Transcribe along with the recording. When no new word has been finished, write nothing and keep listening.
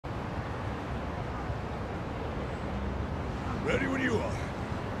Ready when you are.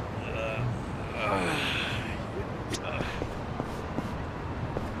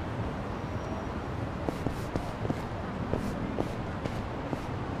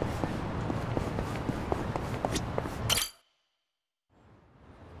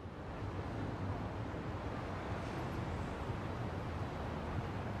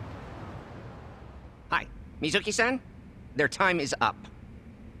 Hi, Mizuki-san? Their time is up.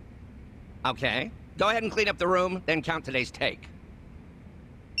 Okay. Go ahead and clean up the room, then count today's take.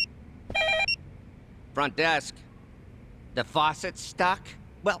 Front desk. The faucet's stuck?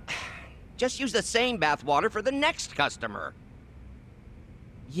 Well, just use the same bath water for the next customer.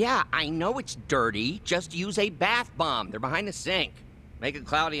 Yeah, I know it's dirty. Just use a bath bomb. They're behind the sink. Make it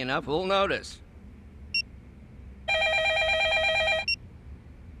cloudy enough, we'll notice.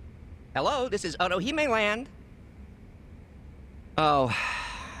 Hello, this is Otohime Land. Oh,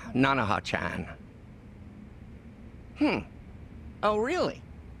 Nanaha-chan. Oh, really?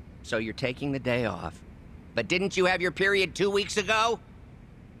 So you're taking the day off. But didn't you have your period 2 weeks ago?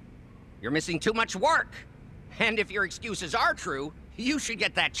 You're missing too much work. And if your excuses are true, you should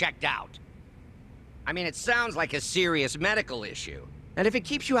get that checked out. I mean, it sounds like a serious medical issue. And if it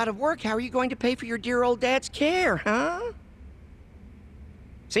keeps you out of work, how are you going to pay for your dear old dad's care, huh?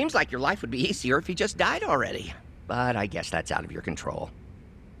 Seems like your life would be easier if he just died already. But I guess that's out of your control.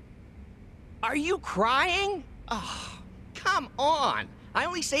 Are you crying? Oh, come on. I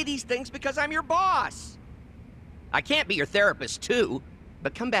only say these things because I'm your boss. I can't be your therapist, too.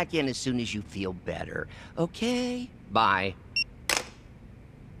 But come back in as soon as you feel better. Okay? Bye.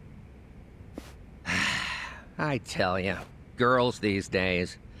 I tell you, girls these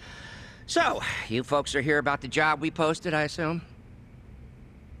days. So, you folks are here about the job we posted, I assume?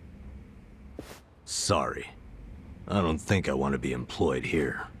 Sorry. I don't think I want to be employed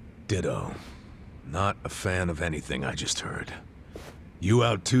here. Ditto. Not a fan of anything I just heard. You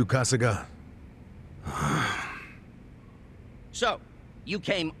out too, Kasuga? So, you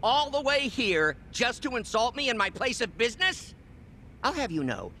came all the way here just to insult me in my place of business? I'll have you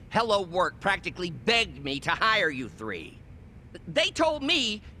know, Hello Work practically begged me to hire you three. They told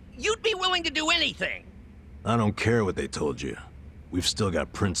me you'd be willing to do anything. I don't care what they told you. We've still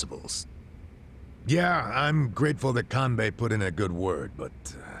got principles. Yeah, I'm grateful that Kanbei put in a good word, but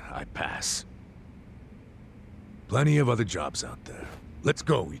I pass. Plenty of other jobs out there. Let's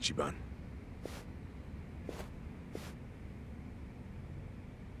go, Ichiban.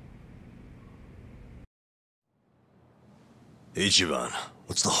 Ichiban,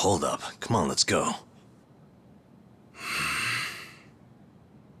 what's the holdup? Come on, let's go.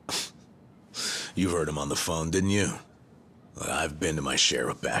 You heard him on the phone, didn't you? I've been to my share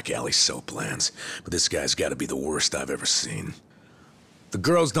of back alley soap lands, but this guy's gotta be the worst I've ever seen. The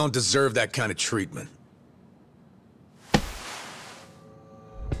girls don't deserve that kind of treatment.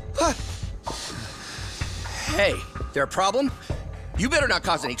 Hey, there a problem? You better not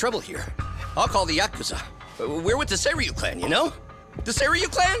cause any trouble here. I'll call the Yakuza. We're with the Seiryu clan, you know? The Seiryu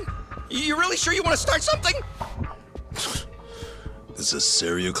clan? You really sure you want to start something? This is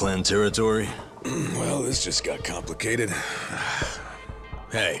Seiryu clan territory? Well, this just got complicated.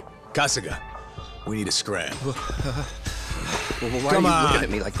 Hey, Kasuga, we need a scram. Why Come are you on. looking at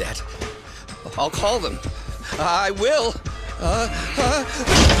me like that? I'll call them. I will.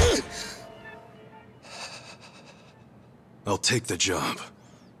 I'll take the job.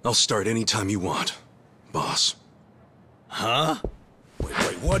 I'll start anytime you want, boss. Huh?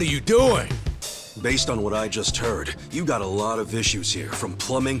 Wait, what are you doing? Based on what I just heard, you got a lot of issues here, from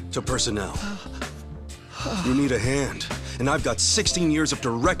plumbing to personnel. You need a hand, and I've got 16 years of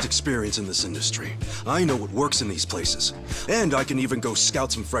direct experience in this industry. I know what works in these places, and I can even go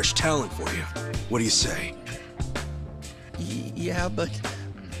scout some fresh talent for you. What do you say? Yeah, but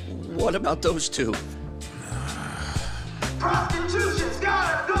what about those two? Prostitution's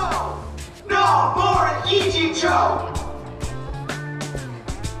gotta go! No more Ichicho!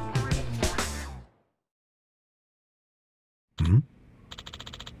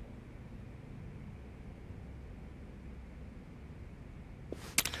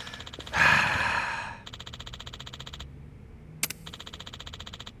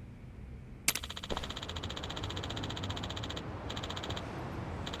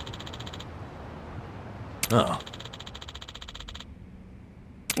 Oh.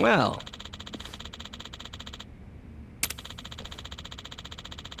 Well.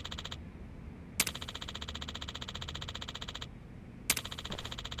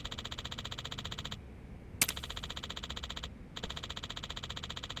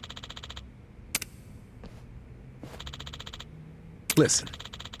 Listen.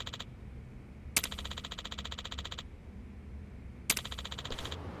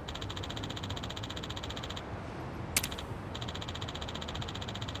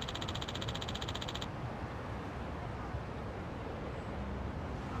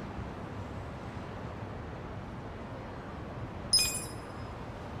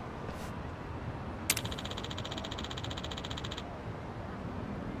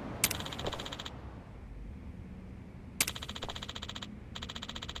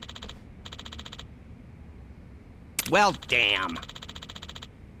 Well, damn.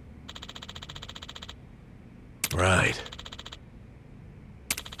 Right.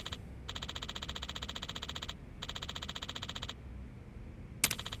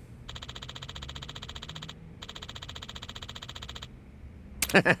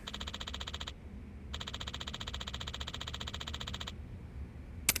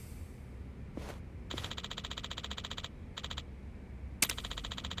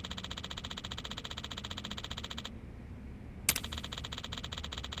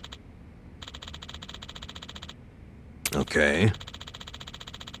 Okay.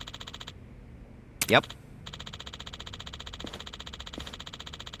 Yep.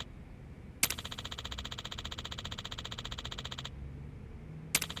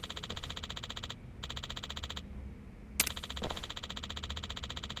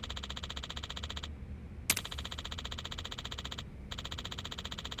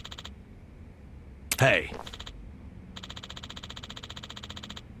 Hey.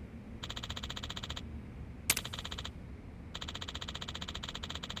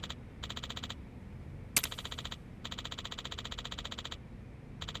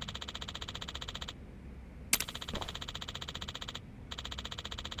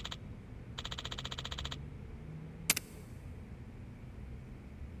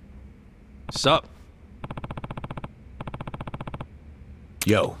 Sup?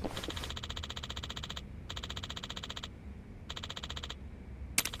 Yo.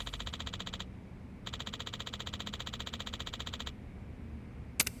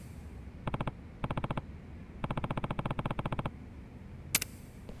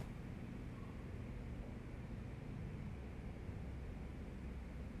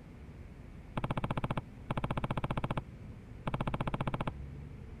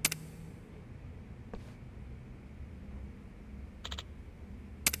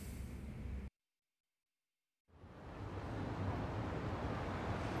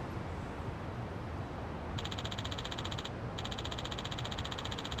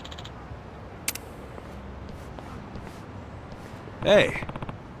 Hey.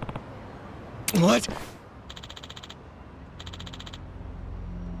 What?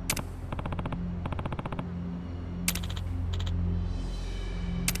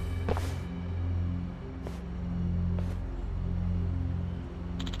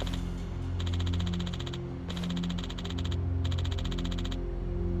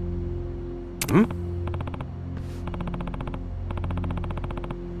 Hmm?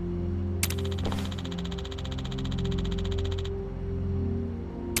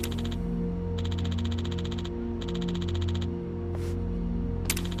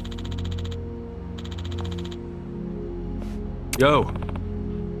 Yo.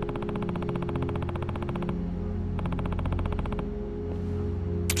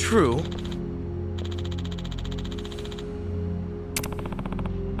 True.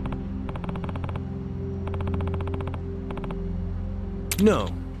 No.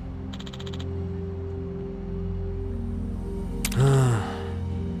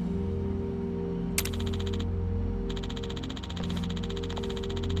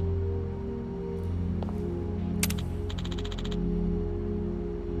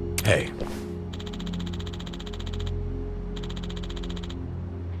 Hey.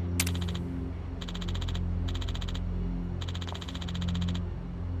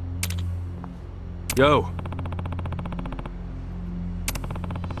 Yo.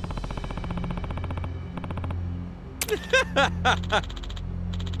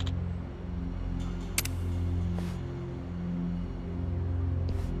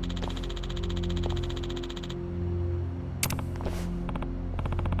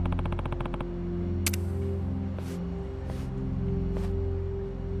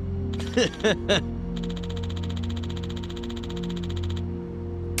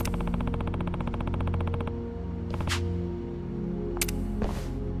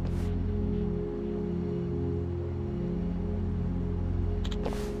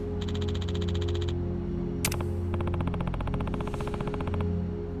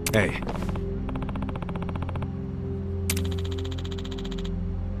 Hey.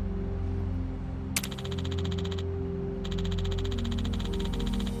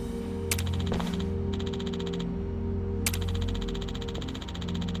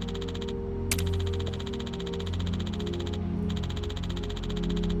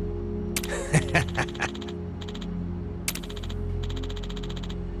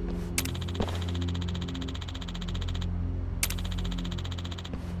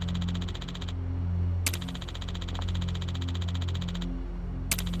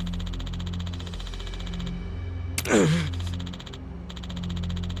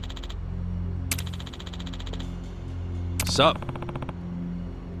 Sup?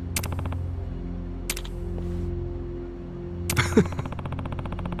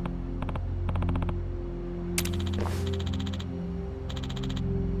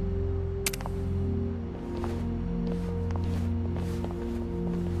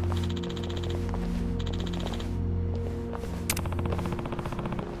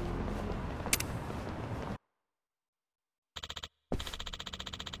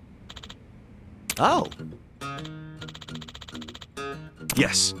 Oh,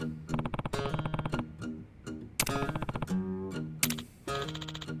 Yes.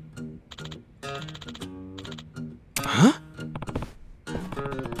 Huh?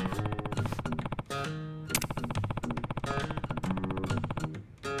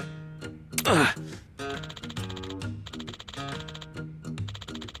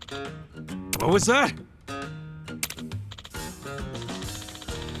 What was that?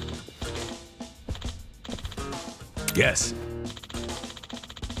 Yes.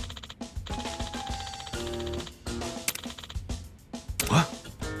 What?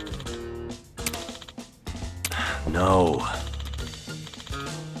 No.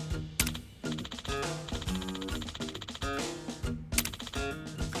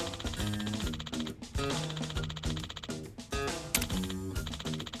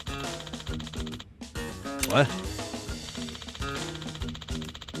 What?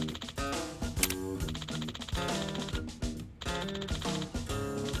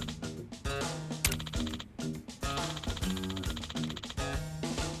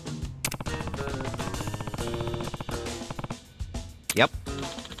 yep.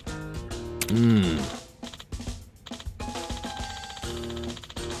 Hmm.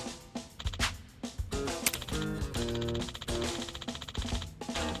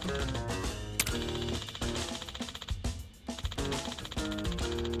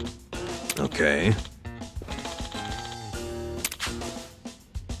 Okay.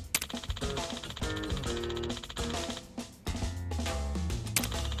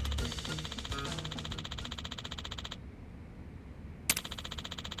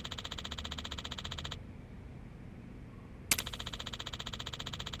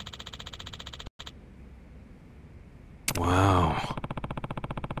 Wow.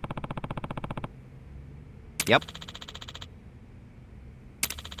 Yep.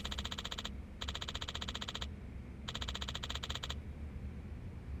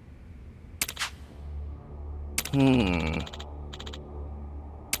 Hmm.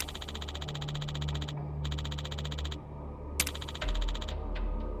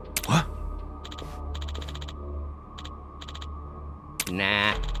 What?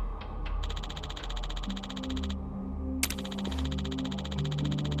 Nah.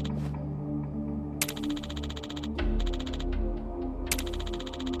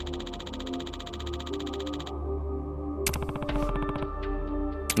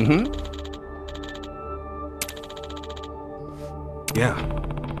 Mm-hmm. Yeah.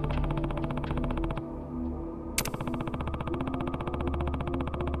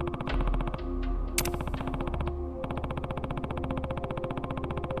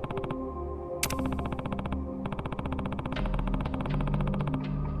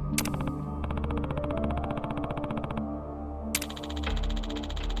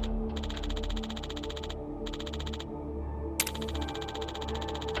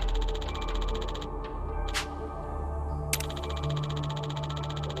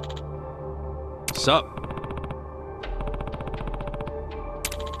 Sup?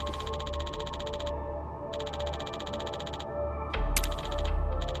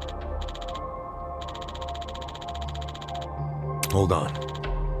 Hold on.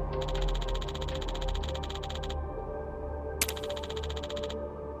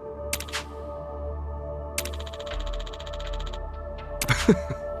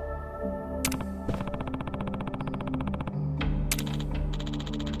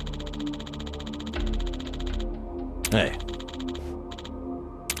 Hey.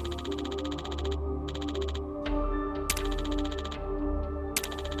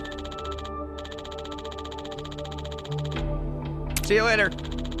 See you later.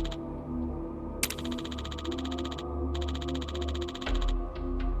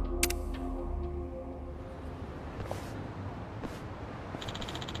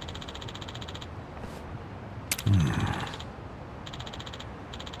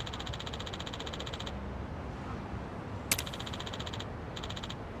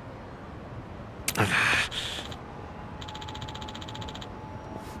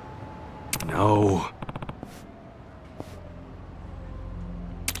 No.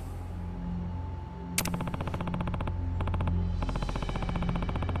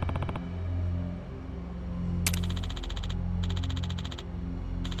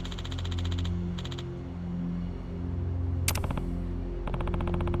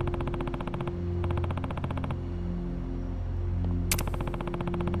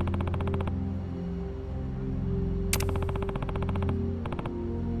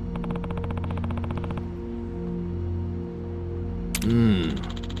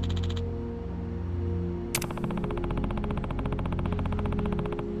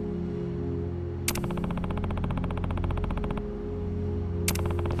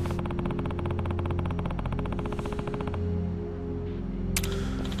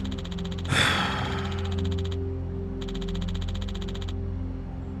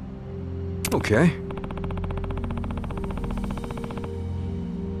 Okay.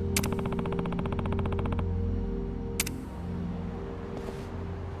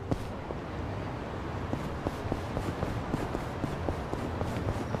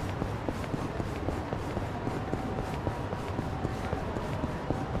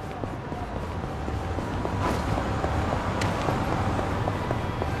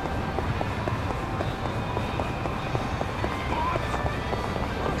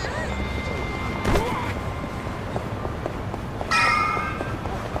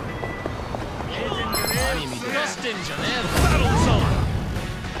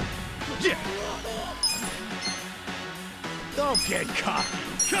 Don't get cocky.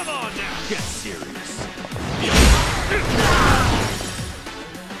 Come on now. Get serious.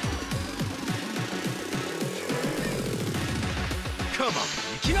 Come on.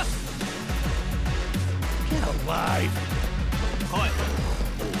 Get alive.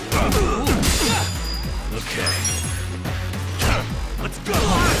 Okay. Let's go.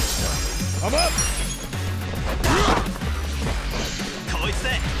 I'm up.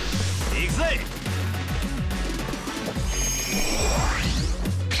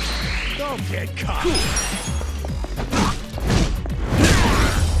 Don't get caught.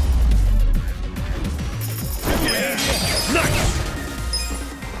 Nice.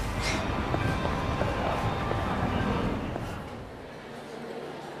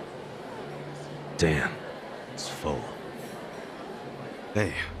 Damn, it's full.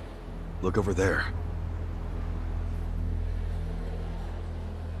 Hey, look over there.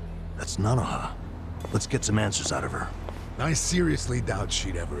 That's Nanoha. Let's get some answers out of her. I seriously doubt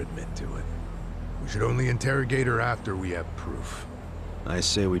she'd ever admit to it. We should only interrogate her after we have proof. I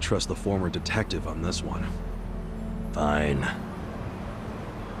say we trust the former detective on this one. Fine.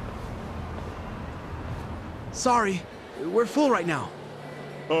 Sorry, we're full right now.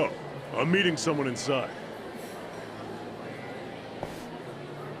 Oh, I'm meeting someone inside.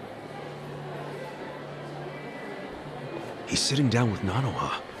 He's sitting down with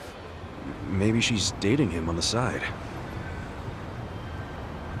Nanoha. Maybe she's dating him on the side.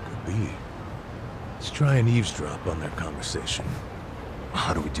 Could be. Let's try and eavesdrop on their conversation.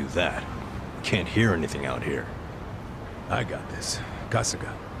 How do we do that? Can't hear anything out here. I got this.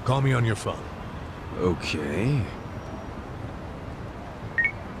 Kasuga, call me on your phone. Okay.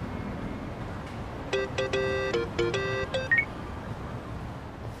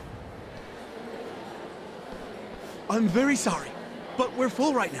 I'm very sorry, but we're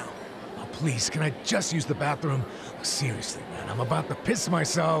full right now. Oh, please, can I just use the bathroom? Seriously, man, I'm about to piss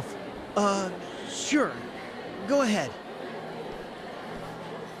myself. Sure. Go ahead.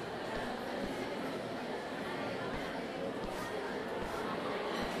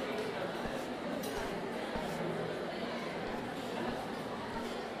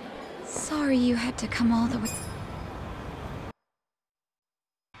 Sorry you had to come all the way.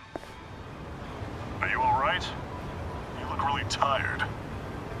 Are you alright? You look really tired.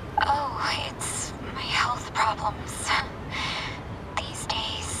 Oh, it's my health problems. These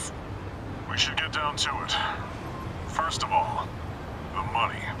days. We should get down to it. First of all, the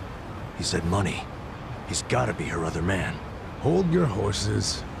money. He said money. He's gotta be her other man. Hold your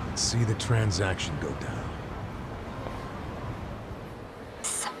horses and see the transaction go down.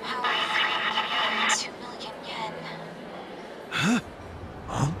 Somehow, 2 million yen.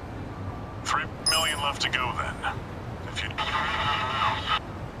 Huh? 3 million left to go then. If you...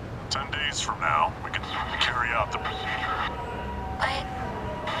 10 days from now, we can carry out the procedure. But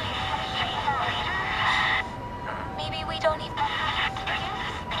maybe we don't even.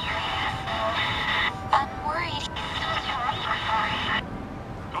 I'm worried.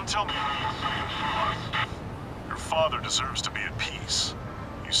 Don't tell me. Your father deserves to be at peace.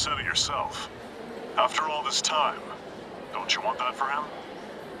 You said it yourself. After all this time, don't you want that for him?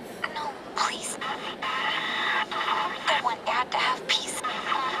 No, please. I want Dad to have peace.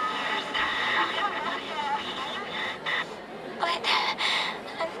 But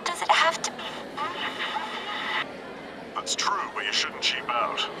does it have to be? That's true, but you shouldn't cheap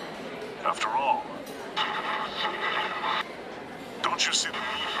out. After all, don't you see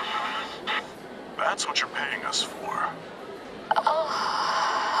that's what you're paying us for.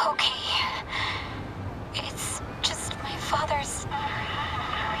 Oh, okay. It's just my father's.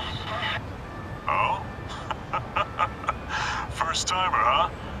 Oh? First timer, huh?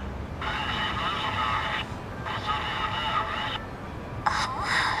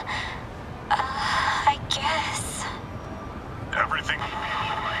 I guess. Everything.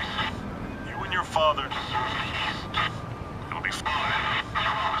 You and your father. It'll be fine.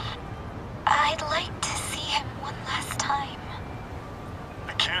 I'd like to see him one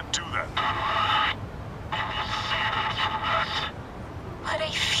can't do that. But I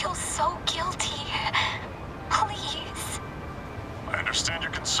feel so guilty. Please. I understand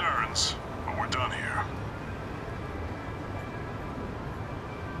your concerns, but we're done here.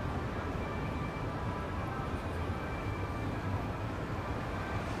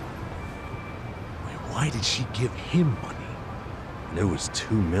 Why did she give him money? And it was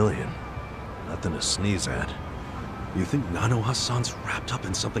 2 million. Nothing to sneeze at. You think Nano Hassan's wrapped up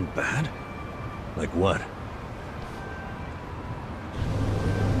in something bad? Like what?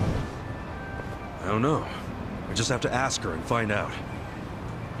 I don't know. I just have to ask her and find out.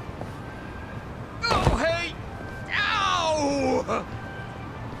 Oh, hey! Ow!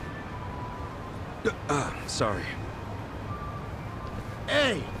 Sorry.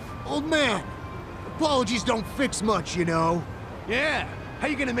 Hey, old man. Apologies don't fix much, you know. Yeah, how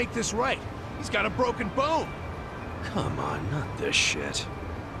you gonna make this right? He's got a broken bone. Come on, not this shit.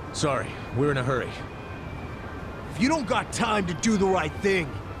 Sorry, we're in a hurry. If you don't got time to do the right thing,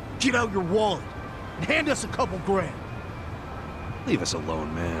 get out your wallet and hand us a couple grand. Leave us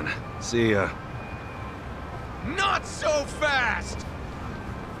alone, man. See ya. Not so fast!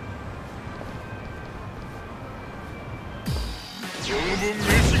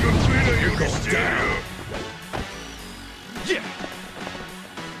 You're going down. Yeah.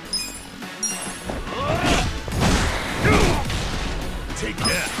 Take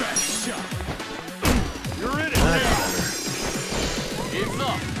that. Fast shot. You're in it. It's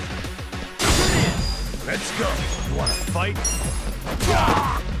up. Let's go. You wanna fight?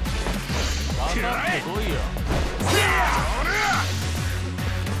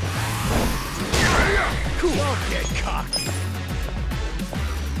 Cool. Don't get cocky.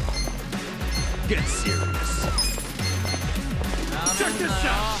 Get serious. Check this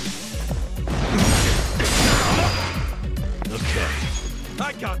out. Okay.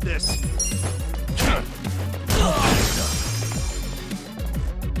 I got this.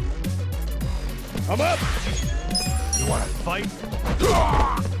 I'm up. You wanna fight?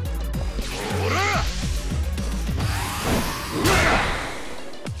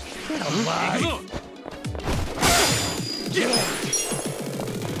 Get alive.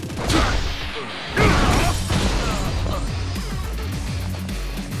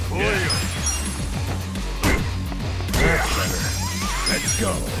 Let's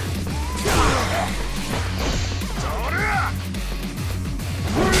go.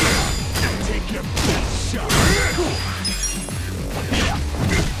 Take your best shot.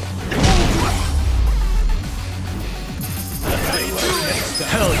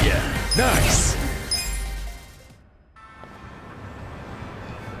 Hell yeah. Nice.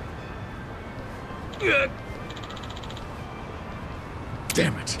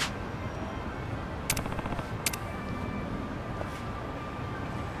 Damn it.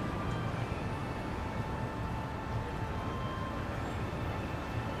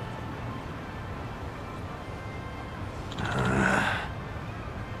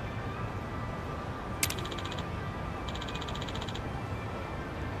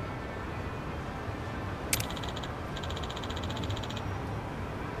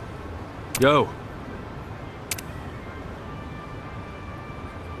 Yo.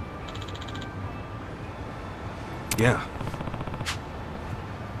 Yeah.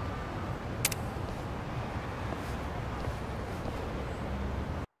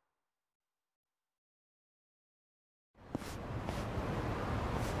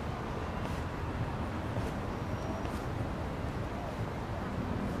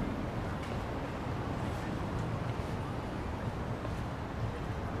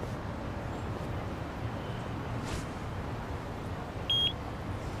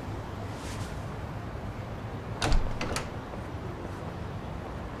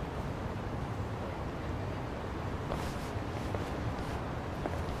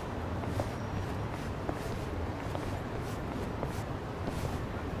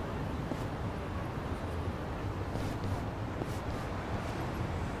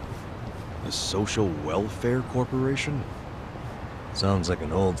 The Social Welfare Corporation? Sounds like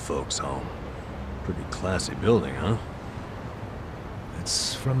an old folks' home. Pretty classy building, huh?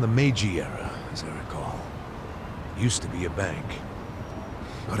 It's from the Meiji era, as I recall. Used to be a bank.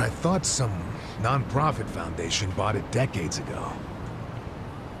 But I thought some non-profit foundation bought it decades ago.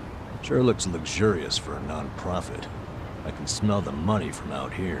 Sure looks luxurious for a non-profit. I can smell the money from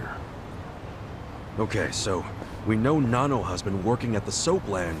out here. Okay, so we know Nano has been working at the soap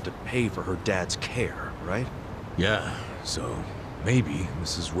land to pay for her dad's care, right? Yeah, so maybe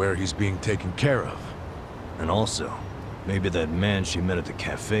this is where he's being taken care of. And also, maybe that man she met at the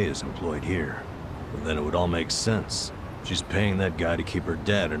cafe is employed here. Well, then it would all make sense. She's paying that guy to keep her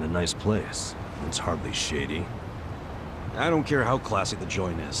dad in a nice place. It's hardly shady. I don't care how classy the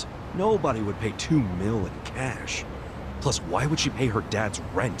joint is. Nobody would pay $2 million in cash. Plus, why would she pay her dad's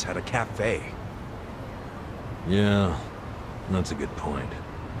rent at a cafe? Yeah, that's a good point.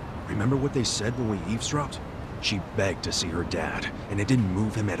 Remember what they said when we eavesdropped? She begged to see her dad, and it didn't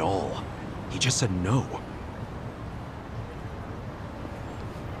move him at all. He just said no.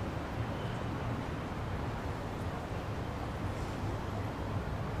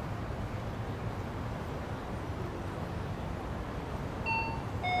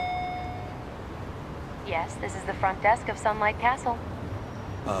 Yes, this is the front desk of Sunlight Castle.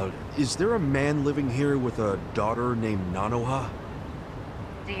 Is there a man living here with a daughter named Nanoha?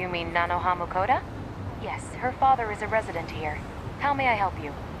 Do you mean Nanoha Mukoda? Yes, her father is a resident here. How may I help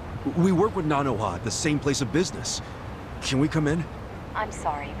you? We work with Nanoha at the same place of business. Can we come in? I'm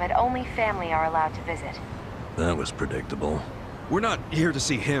sorry, but only family are allowed to visit. That was predictable. We're not here to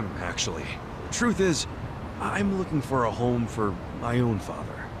see him, actually. Truth is, I'm looking for a home for my own father.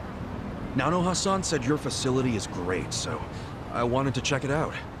 Nanoha-san said your facility is great, so I wanted to check it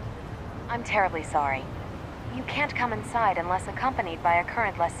out. I'm terribly sorry. You can't come inside unless accompanied by a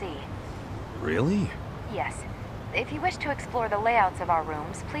current lessee. Really? Yes. If you wish to explore the layouts of our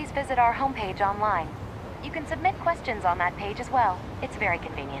rooms, please visit our homepage online. You can submit questions on that page as well. It's very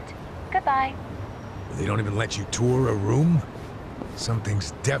convenient. Goodbye. They don't even let you tour a room?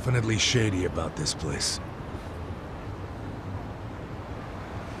 Something's definitely shady about this place.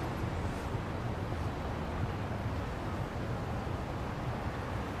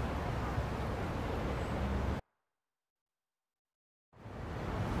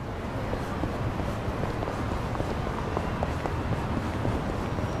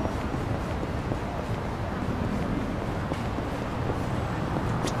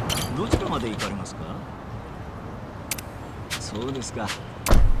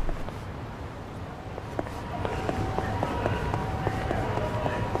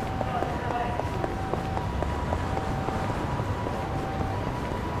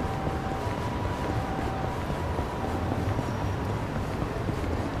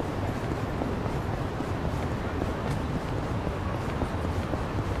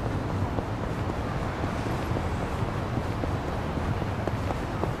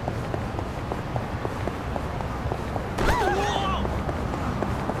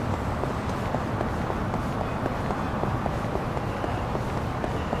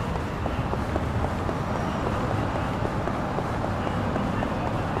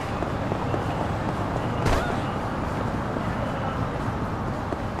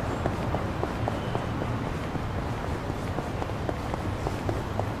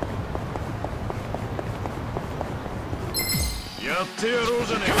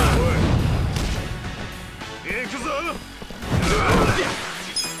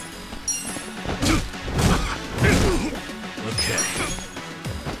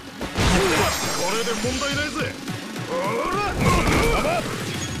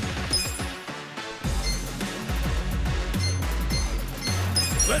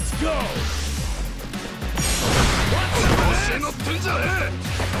 Let's go!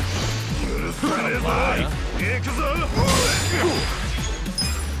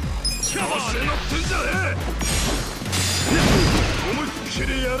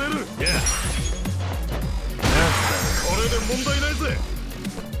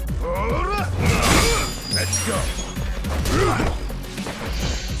 Let's go!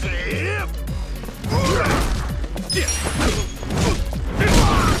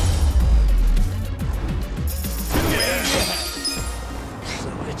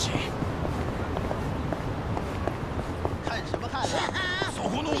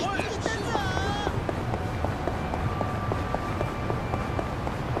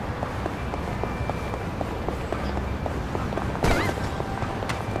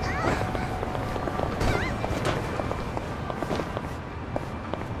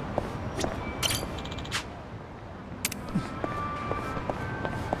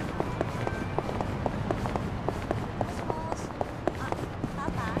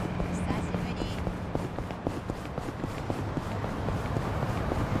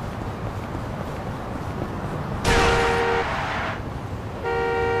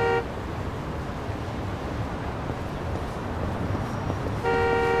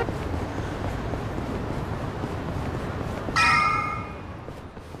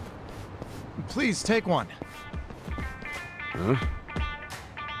 Please, take one. Huh?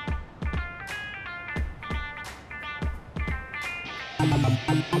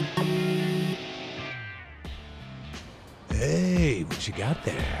 Hey, what you got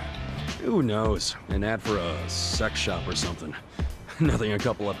there? Who knows? An ad for a sex shop or something. Nothing a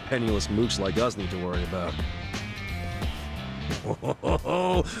couple of penniless mooks like us need to worry about.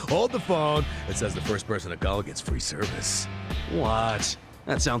 Hold the phone. It says the first person to call gets free service. What?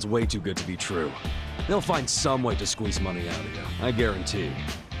 That sounds way too good to be true. They'll find some way to squeeze money out of you, I guarantee.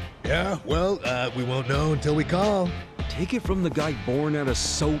 Yeah, well, we won't know until we call. Take it from the guy born out of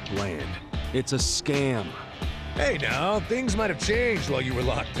Soapland. It's a scam. Hey now, things might have changed while you were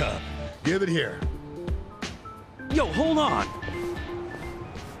locked up. Give it here. Yo, hold on!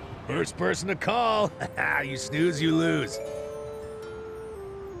 First person to call. You snooze, you lose.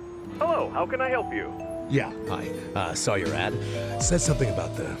 Hello, how can I help you? Yeah, hi. Saw your ad. Said something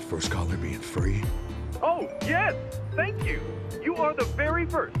about the first caller being free. Oh, yes! Thank you! You are the very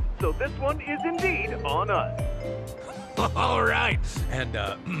first, so this one is indeed on us. All right. And,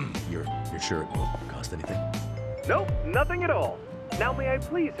 you're sure it won't cost anything? Nope, nothing at all. Now may I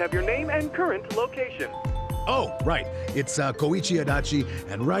please have your name and current location? Oh, right. It's Koichi Adachi,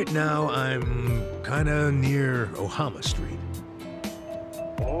 and right now I'm kinda near Ohama Street.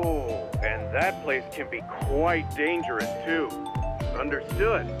 Oh, and that place can be quite dangerous too.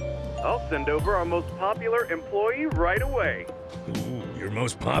 Understood. I'll send over our most popular employee right away. Ooh, your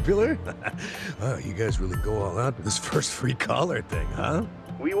most popular? Oh, you guys really go all out with this first free caller thing, huh?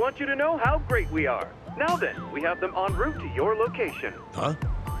 We want you to know how great we are. Now then, we have them en route to your location. Huh?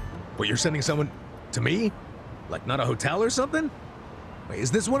 Wait, you're sending someone to me? Like not a hotel or something? Wait,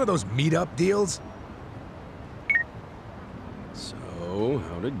 is this one of those meet-up deals? So,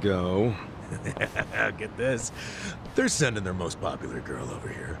 how'd it go? Get this. They're sending their most popular girl over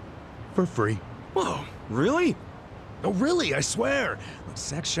here. For free. Whoa, really? Oh, really? I swear. Look,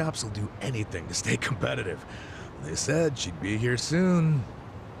 sex shops will do anything to stay competitive. They said she'd be here soon.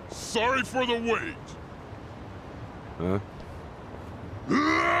 Sorry for the wait. Huh?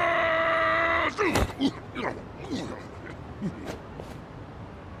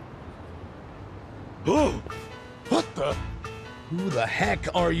 Oh! What the? Who the heck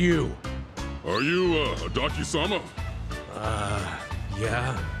are you? Are you, Adachi-sama?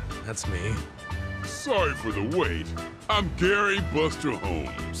 Yeah, that's me. Sorry for the wait. I'm Gary Buster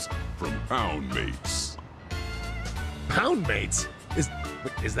Holmes from Poundmates. Poundmates?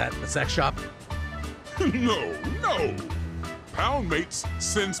 Is that a sex shop? No. Poundmates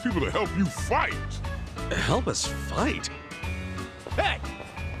sends people to help you fight. Help us fight? Hey!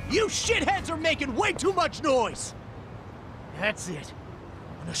 You shitheads are making way too much noise! That's it.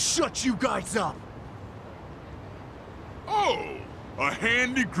 I'm gonna shut you guys up. Oh, a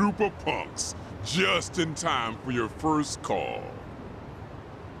handy group of punks. Just in time for your first call.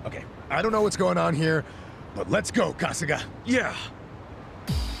 Okay, I don't know what's going on here, but let's go, Kasuga. Yeah.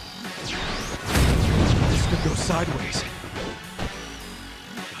 This could go sideways.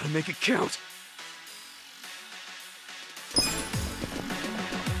 Gotta make it count.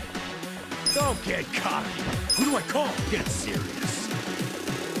 Don't get cocky. Who do I call? Get serious.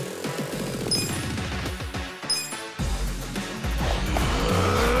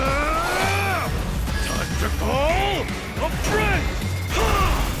 Time to call a friend!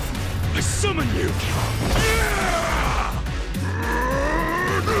 I summon you!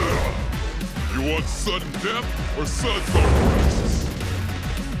 You want sudden death or suds on breasts?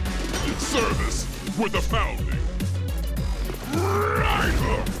 Service with a pounding. Right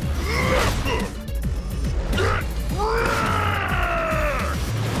hook! Left hook! Get wrecked!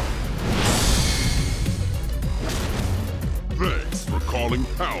 Thanks for calling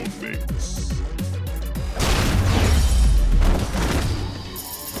Poundmates.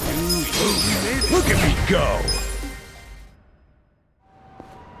 Look at me go!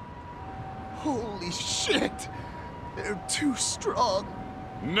 Holy shit! They're too strong.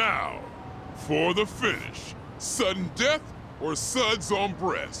 Now, for the finish. Sudden death or suds on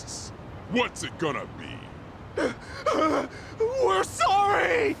breasts? What's it gonna be? We're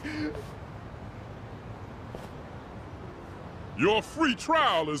sorry! Your free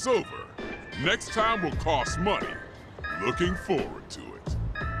trial is over. Next time will cost money. Looking forward to it.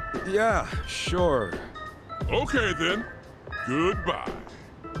 Yeah, sure. Okay then. Goodbye.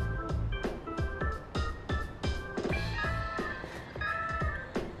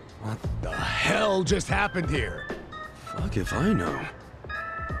 What the hell just happened here? Fuck if I know.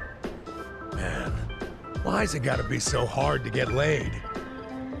 Man, why's it gotta be so hard to get laid?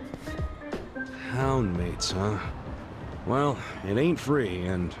 Poundmates, huh? Well, it ain't free,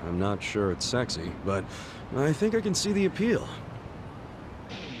 and I'm not sure it's sexy, but I think I can see the appeal.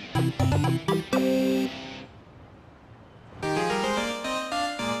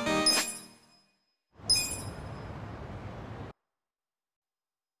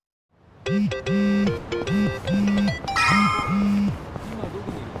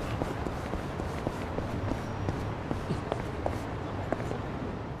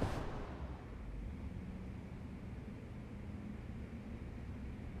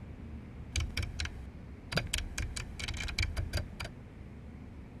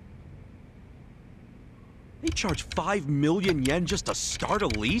 They charge 5 million yen just to start a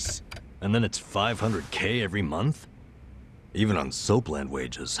lease? And then it's 500K every month? Even on Soapland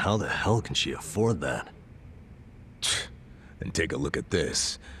wages, how the hell can she afford that? And take a look at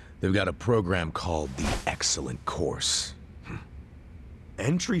this. They've got a program called the Excellent Course.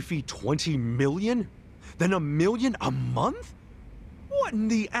 Entry fee 20 million? Then 1 million a month? What in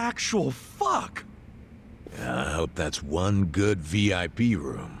the actual fuck? Yeah, I hope that's one good VIP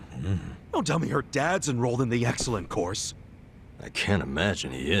room. Don't tell me her dad's enrolled in the Excellent Course. I can't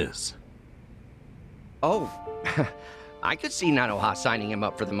imagine he is. Oh, I could see Nanoha signing him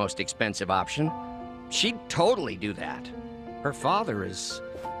up for the most expensive option. She'd totally do that. Her father is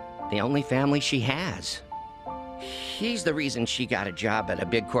the only family she has. He's the reason she got a job at a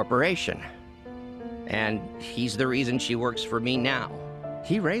big corporation. And he's the reason she works for me now.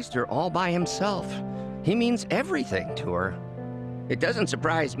 He raised her all by himself. He means everything to her. It doesn't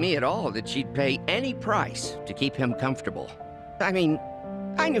surprise me at all that she'd pay any price to keep him comfortable. I mean,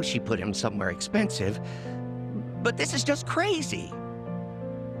 I knew she put him somewhere expensive, but this is just crazy.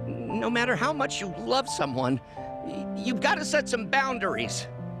 No matter how much you love someone, you've got to set some boundaries.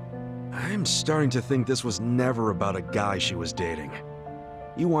 I'm starting to think this was never about a guy she was dating.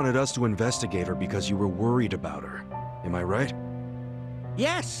 You wanted us to investigate her because you were worried about her. Am I right?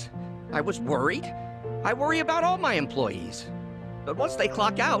 Yes, I was worried. I worry about all my employees. But once they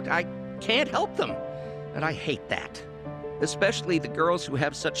clock out, I can't help them. And I hate that. Especially the girls who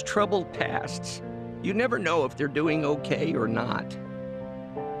have such troubled pasts. You never know if they're doing okay or not.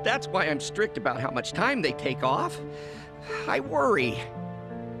 That's why I'm strict about how much time they take off. I worry.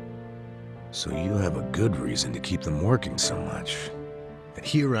 So you have a good reason to keep them working so much. And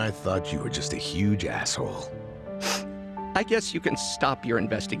here I thought you were just a huge asshole. I guess you can stop your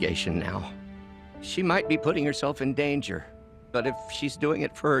investigation now. She might be putting herself in danger, but if she's doing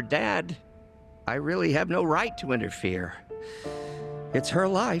it for her dad, I really have no right to interfere. It's her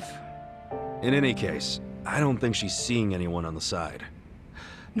life. In any case, I don't think she's seeing anyone on the side.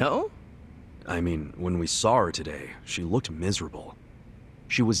 No? I mean, when we saw her today, she looked miserable.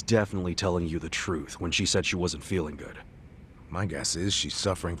 She was definitely telling you the truth when she said she wasn't feeling good. My guess is she's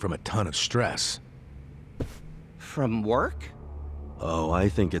suffering from a ton of stress. From work? Oh, I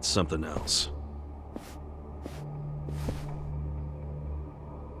think it's something else.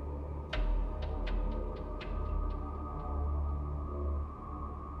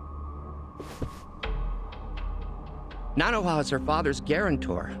 Nanoha is her father's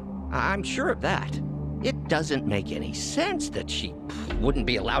guarantor. I'm sure of that. It doesn't make any sense that she wouldn't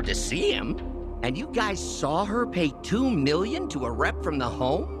be allowed to see him. And you guys saw her pay 2 million to a rep from the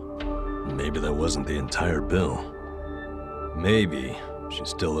home? Maybe that wasn't the entire bill. Maybe she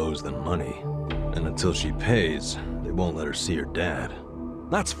still owes them money. And until she pays, they won't let her see her dad.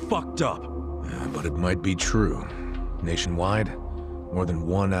 That's fucked up. Yeah, but it might be true. Nationwide, more than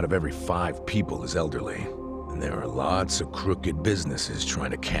 1 out of every 5 people is elderly. And there are lots of crooked businesses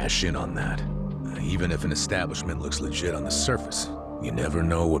trying to cash in on that. Even if an establishment looks legit on the surface, you never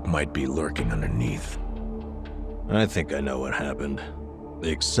know what might be lurking underneath. I think I know what happened.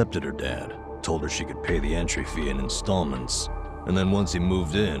 They accepted her dad, told her she could pay the entry fee in installments, and then once he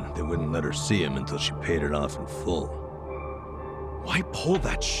moved in, they wouldn't let her see him until she paid it off in full. Why pull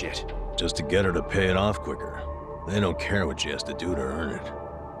that shit? Just to get her to pay it off quicker. They don't care what she has to do to earn it.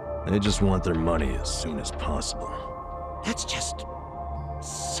 They just want their money as soon as possible. That's just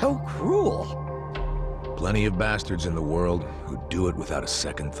so cruel. Plenty of bastards in the world who do it without a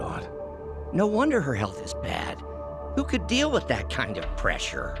second thought. No wonder her health is bad. Who could deal with that kind of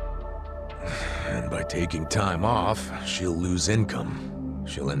pressure? And by taking time off, she'll lose income.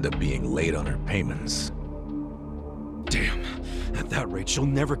 She'll end up being late on her payments. Damn, at that rate, she'll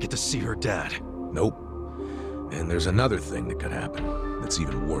never get to see her dad. Nope. And there's another thing that could happen that's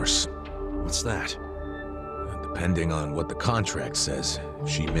even worse. What's that? Depending on what the contract says, if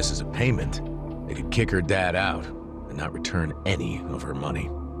she misses a payment, they could kick her dad out and not return any of her money.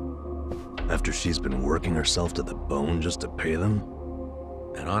 After she's been working herself to the bone just to pay them?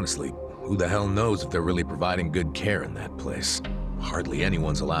 And honestly, who the hell knows if they're really providing good care in that place? Hardly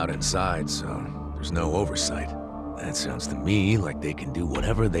anyone's allowed inside, so there's no oversight. That sounds to me like they can do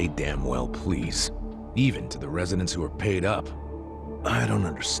whatever they damn well please. Even to the residents who are paid up. I don't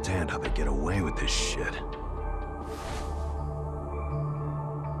understand how they get away with this shit.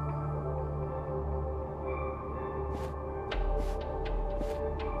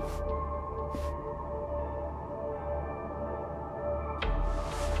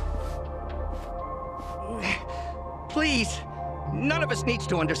 Please, none of us needs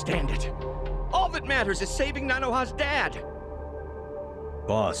to understand it. All that matters is saving Nanoha's dad.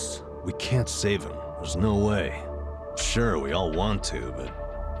 Boss, we can't save him. There's no way. Sure, we all want to, but...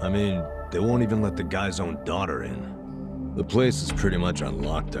 I mean, they won't even let the guy's own daughter in. The place is pretty much on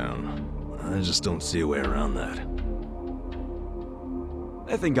lockdown. I just don't see a way around that.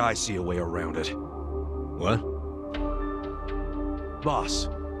 I think I see a way around it. What? Boss,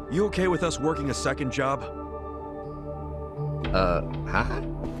 you okay with us working a second job? Huh?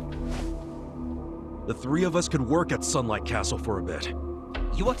 The three of us could work at Sunlight Castle for a bit.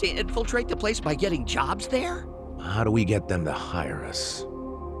 You want to infiltrate the place by getting jobs there? How do we get them to hire us?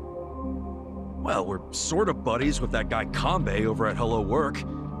 Well, we're sort of buddies with that guy Kanbei over at Hello Work.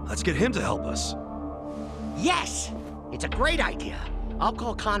 Let's get him to help us. Yes! It's a great idea. I'll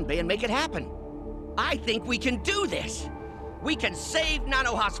call Kanbei and make it happen. I think we can do this. We can save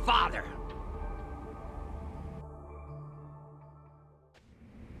Nanoha's father.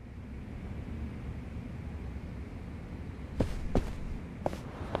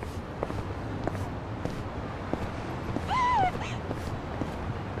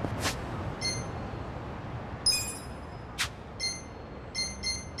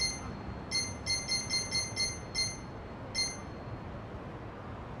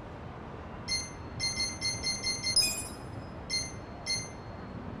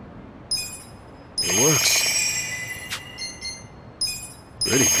 It works.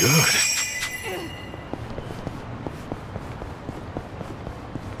 Pretty good.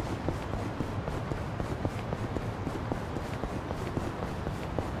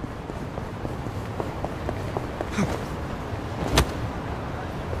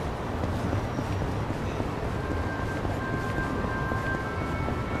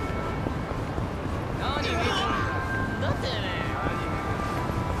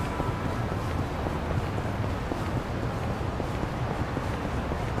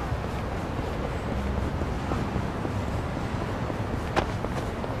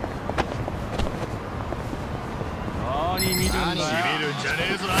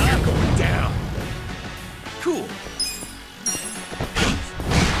 You're going down. Cool.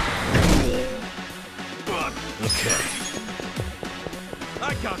 Okay.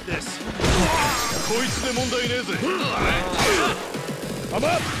 I got this. こいつで問題ねえぜ。I'm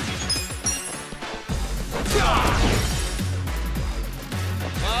up.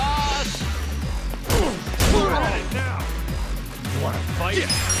 We're at it now. You wanna fight? Yeah.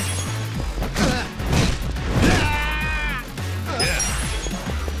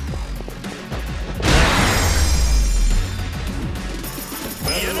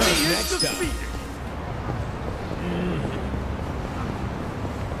 The enemy is defeated.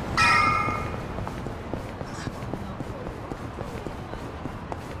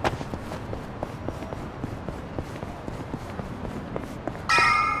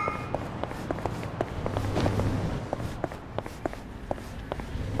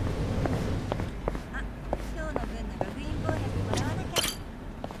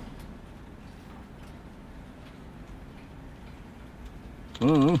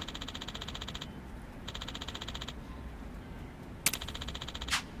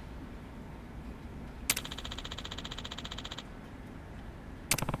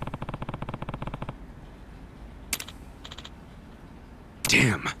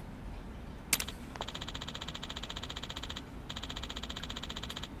 Damn.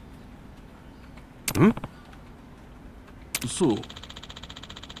 Hmm? So.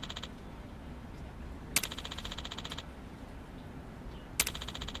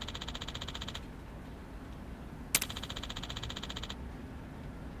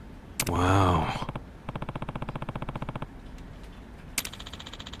 Wow.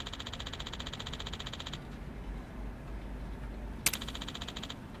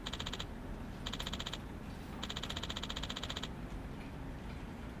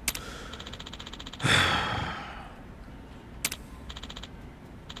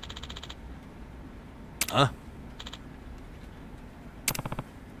 Huh?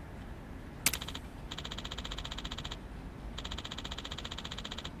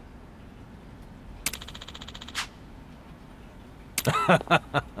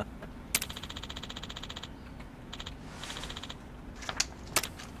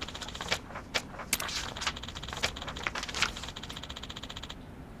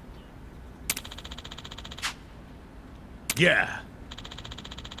 Yeah.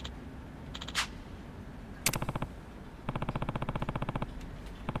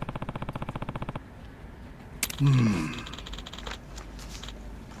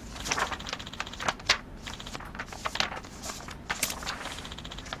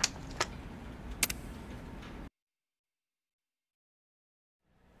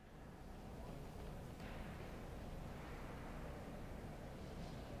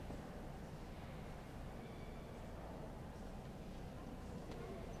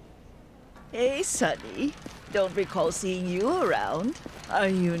 Hey, Sonny. Don't recall seeing you around. Are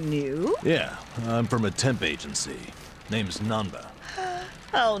you new? Yeah, I'm from a temp agency. Name's Namba.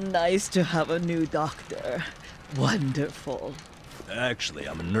 How nice to have a new doctor. Wonderful. Actually,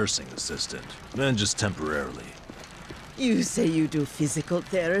 I'm a nursing assistant, and just temporarily. You say you do physical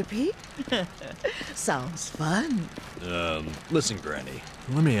therapy? Sounds fun. Listen, Granny,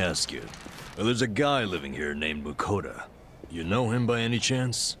 let me ask you. Well, there's a guy living here named Mukoda. You know him by any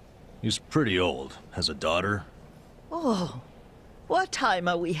chance? He's pretty old, has a daughter. Oh, what time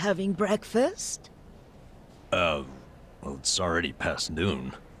are we having breakfast? Well, it's already past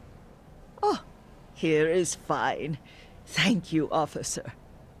noon. Oh, here is fine. Thank you, officer.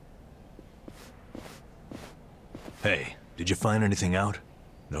 Hey, did you find anything out?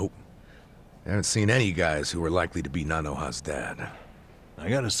 Nope. I haven't seen any guys who are likely to be Nanoha's dad. I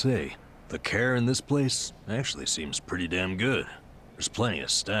gotta say, the care in this place actually seems pretty damn good. There's plenty of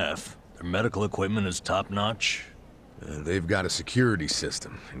staff. Their medical equipment is top-notch. They've got a security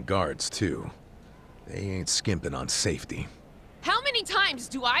system, and guards, too. They ain't skimping on safety. How many times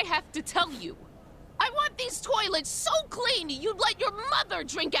do I have to tell you? I want these toilets so clean you'd let your mother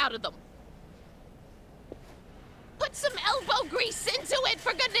drink out of them. Put some elbow grease into it,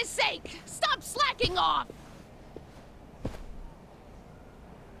 for goodness sake! Stop slacking off!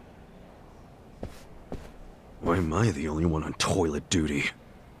 Why am I the only one on toilet duty?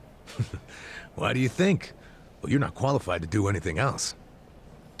 Why do you think? Well, you're not qualified to do anything else.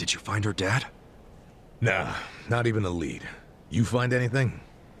 Did you find her dad? Nah, not even a lead. You find anything?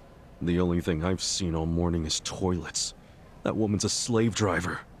 The only thing I've seen all morning is toilets. That woman's a slave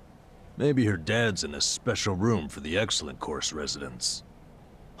driver. Maybe her dad's in a special room for the Excellent Course residents.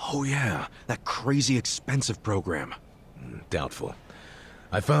 Oh yeah, that crazy expensive program. Doubtful.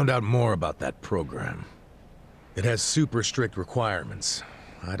 I found out more about that program. It has super strict requirements.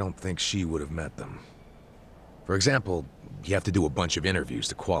 I don't think she would have met them. For example, you have to do a bunch of interviews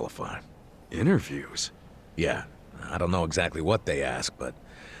to qualify. Interviews? Yeah. I don't know exactly what they ask, but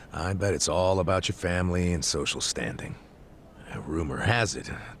I bet it's all about your family and social standing. Rumor has it,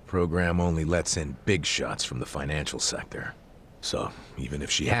 the program only lets in big shots from the financial sector. So, even if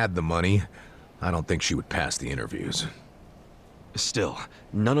she had the money, I don't think she would pass the interviews. Still,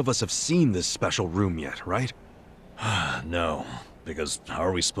 none of us have seen this special room yet, right? No, because how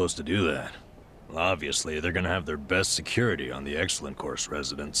are we supposed to do that? Well, obviously, they're gonna have their best security on the Excellent Course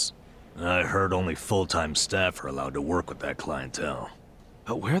residents. I heard only full-time staff are allowed to work with that clientele.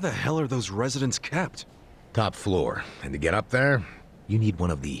 Where the hell are those residents kept? Top floor, and to get up there, you need one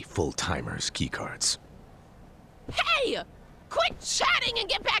of the full-timers' keycards. Hey! Quit chatting and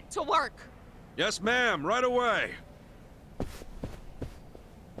get back to work! Yes, ma'am, right away.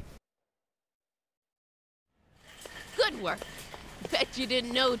 Good work. Bet you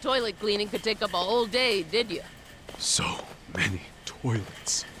didn't know toilet cleaning could take up a whole day, did you? So many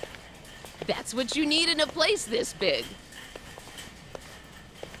toilets. That's what you need in a place this big.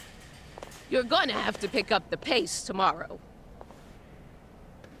 You're gonna have to pick up the pace tomorrow.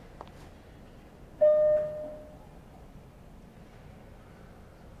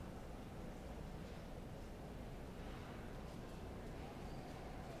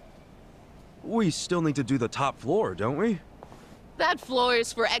 We still need to do the top floor, don't we? That floor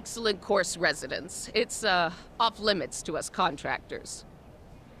is for Excellent Course residents. It's, off limits to us contractors.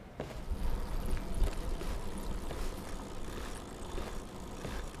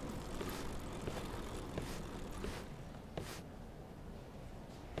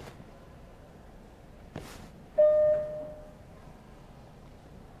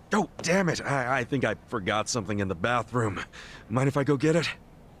 Oh, damn it. I think I forgot something in the bathroom. Mind if I go get it?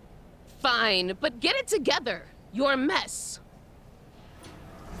 Fine, but get it together. You're a mess.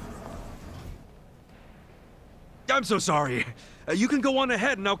 I'm so sorry. You can go on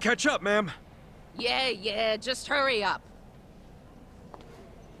ahead and I'll catch up, ma'am. Yeah, just hurry up.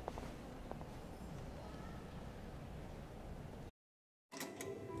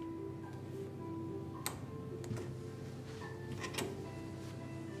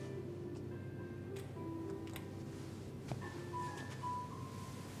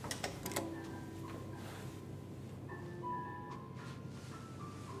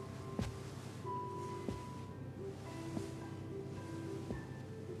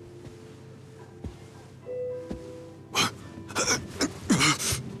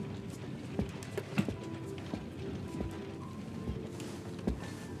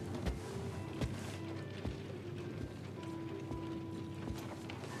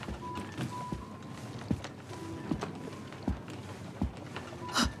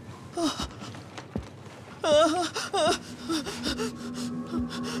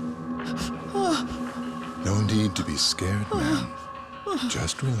 need to be scared, man.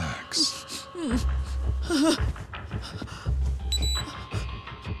 Just relax.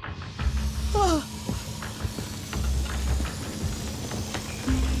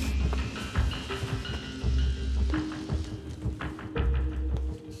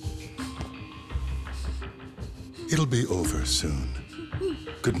 It'll be over soon.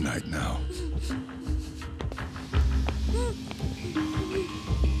 Good night now.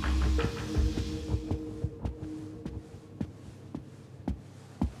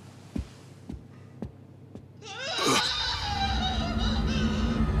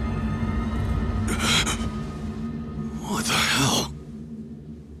 What the hell?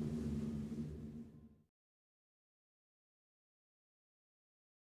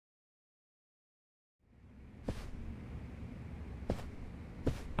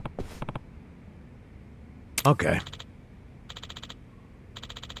 Okay.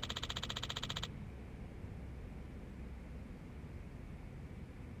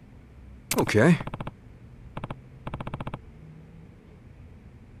 Okay.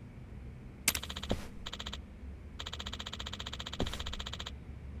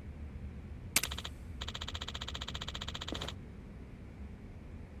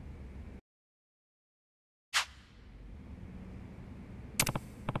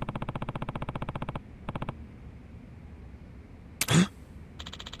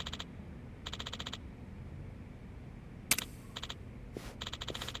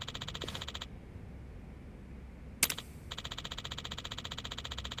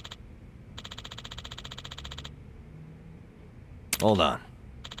 Hold on.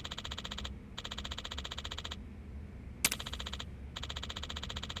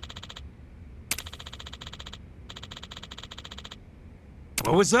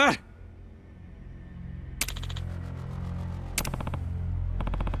 What was that?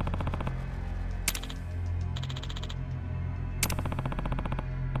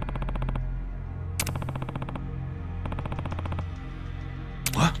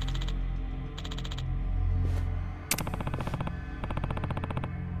 What?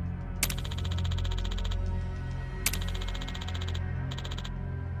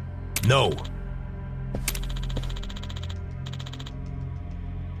 No.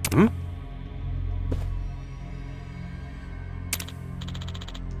 Hmm?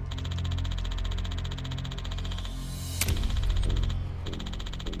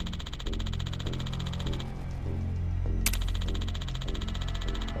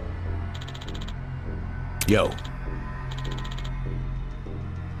 Yo.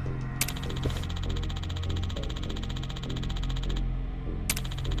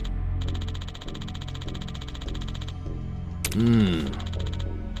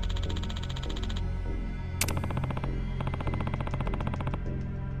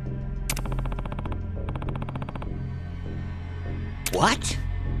 What?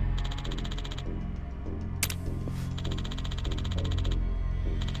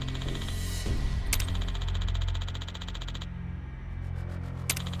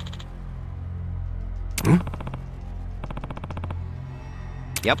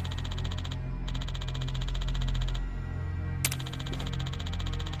 Yep.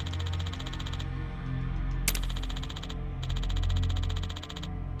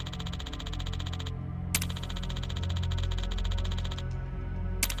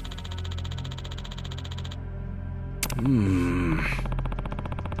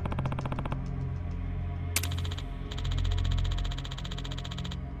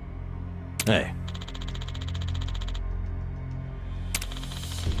 Hey.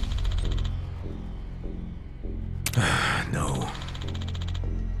 No.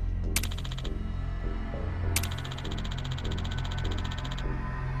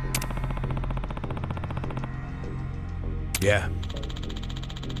 Yeah.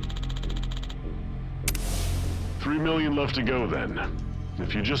 3 million left to go then.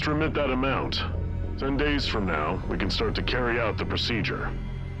 If you just remit that amount, 10 days from now, we can start to carry out the procedure.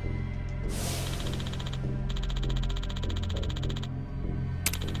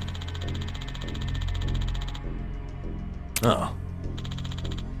 Oh.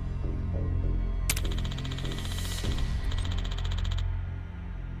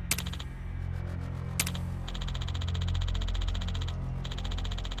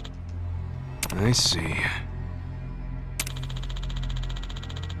 I see.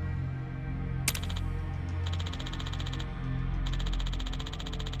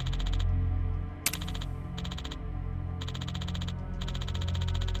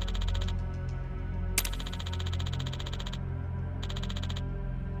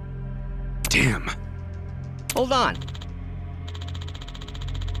 Damn. Hold on.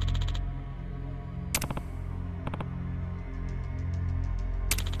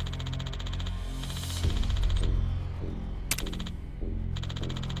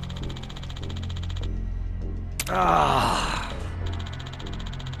 Ah.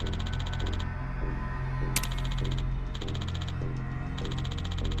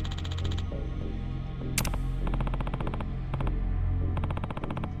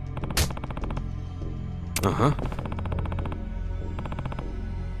 Uh-huh.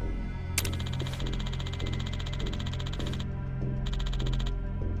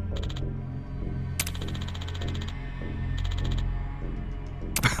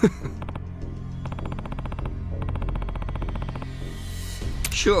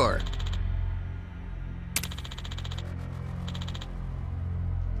 Sure.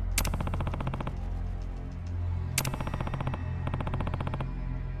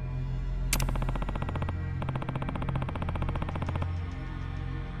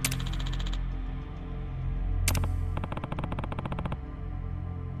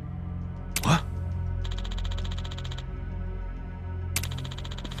 What?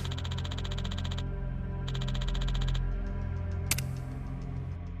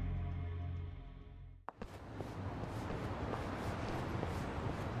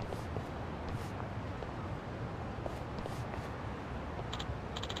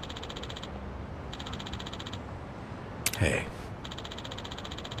 Hey.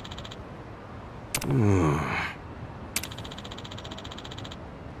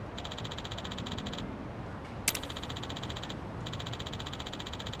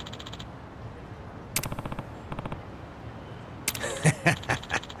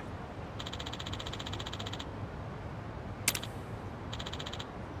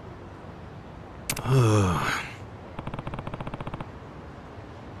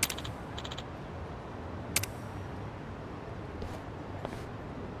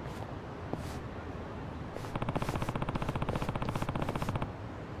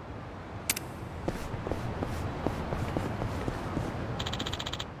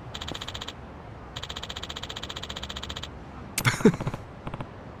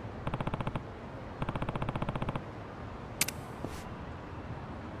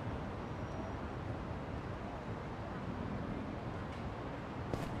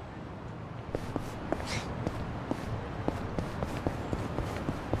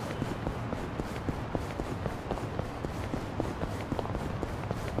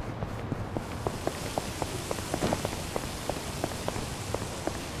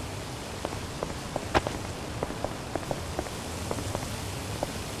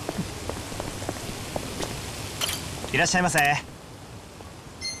いらっしゃいませ。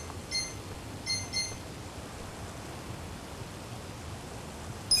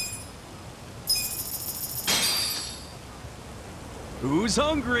Who's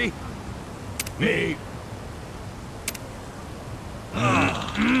hungry? Me.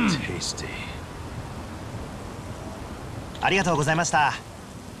 Tasty. ありがとうございました。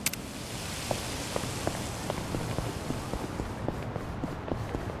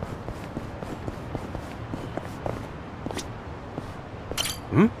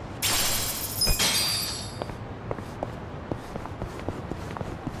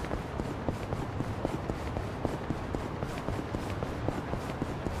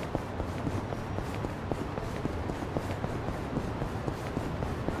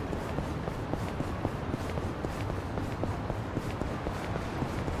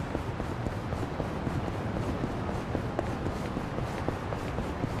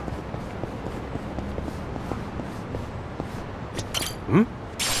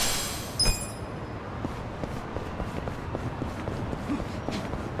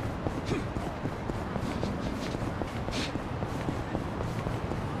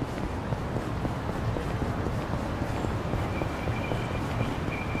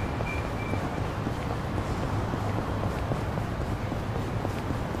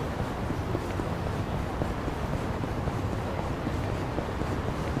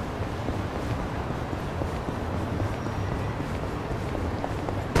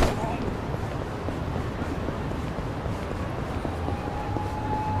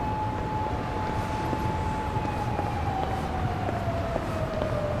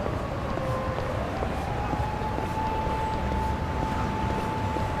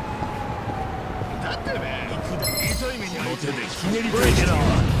Bring it on!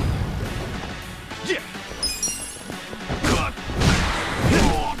 Yeah.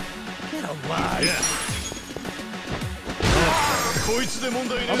 Get alive! Yeah. こいつで問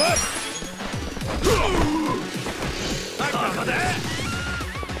題ね。甘い。バカだ。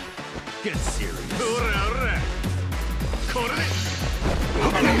Get serious. ほらほら。これで。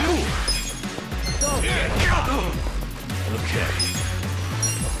Okay.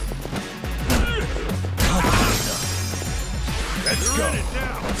 Let's go. Run it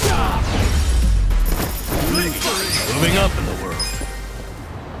down. Moving up in the world.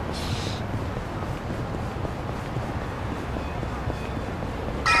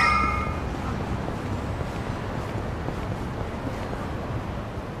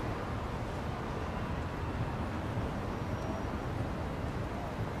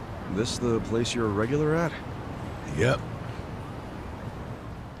 This the place you're a regular at? Yep.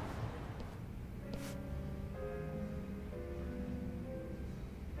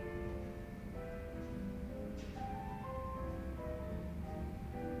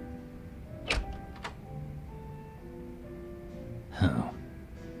 Oh.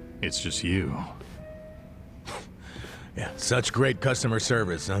 It's just you. Yeah, such great customer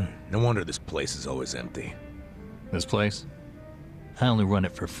service, huh? No wonder this place is always empty. This place? I only run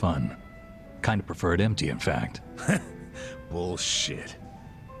it for fun. Kinda prefer it empty, in fact. Bullshit.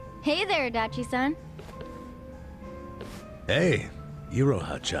 Hey there, Adachi-san. Hey,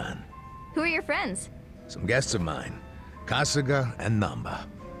 Iroha-chan. Who are your friends? Some guests of mine. Kasuga and Namba.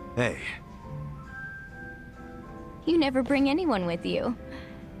 Hey. You never bring anyone with you.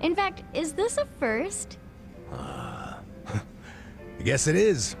 In fact, is this a first? I guess it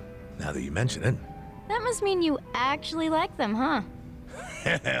is, now that you mention it. That must mean you actually like them, huh?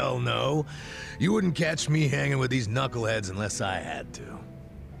 Hell no. You wouldn't catch me hanging with these knuckleheads unless I had to.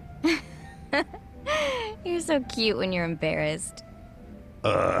 You're so cute when you're embarrassed.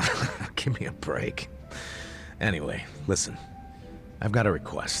 Give me a break. Anyway, listen. I've got a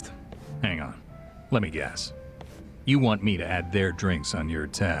request. Hang on. Let me guess. You want me to add their drinks on your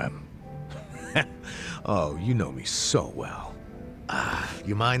tab? Oh, you know me so well.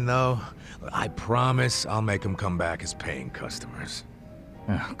 You mind though? I promise I'll make them come back as paying customers.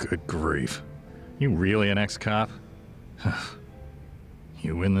 Oh, good grief. You really an ex-cop?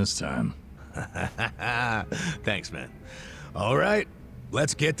 You win this time. Thanks, man. All right,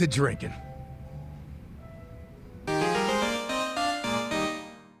 let's get to drinking.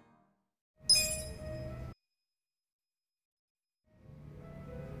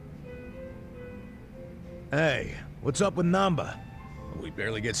 Hey, what's up with Namba? We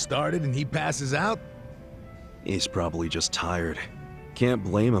barely get started and he passes out? He's probably just tired. Can't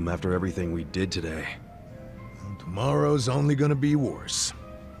blame him after everything we did today. Well, tomorrow's only gonna be worse.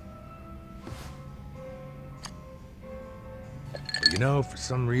 But you know, for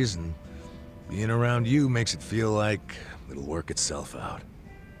some reason, being around you makes it feel like it'll work itself out.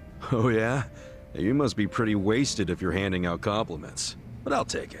 Oh yeah? You must be pretty wasted if you're handing out compliments. But I'll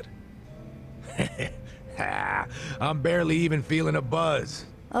take it. I'm barely even feeling a buzz.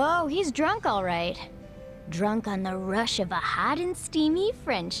 Oh, he's drunk all right. Drunk on the rush of a hot and steamy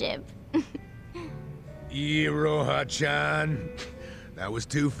friendship. Iroha-chan. That was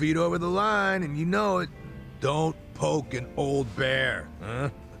 2 feet over the line, and you know it. Don't poke an old bear, huh?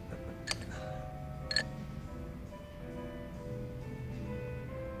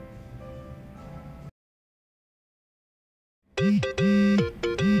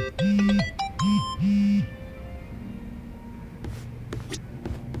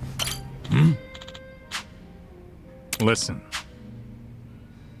 Listen.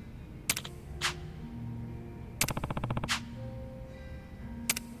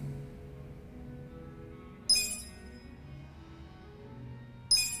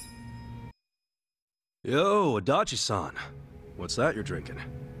 Yo, Adachi-san. What's that you're drinking?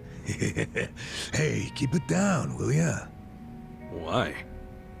 Hey, keep it down, will ya? Why?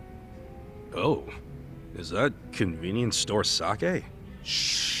 Oh, is that convenience store sake?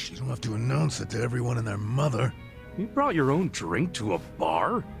 Shh, you don't have to announce it to everyone and their mother. You brought your own drink to a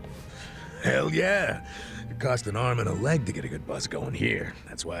bar? Hell yeah. It cost an arm and a leg to get a good buzz going here.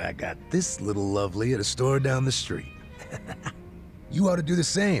 That's why I got this little lovely at a store down the street. You ought to do the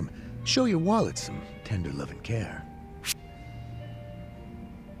same. Show your wallet some tender love and care.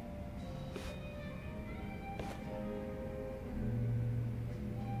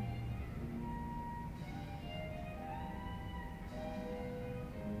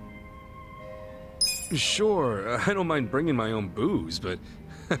 Sure, I don't mind bringing my own booze, but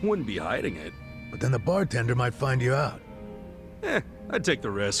I wouldn't be hiding it. But then the bartender might find you out. I'd take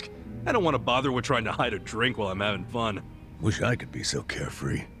the risk. I don't want to bother with trying to hide a drink while I'm having fun. Wish I could be so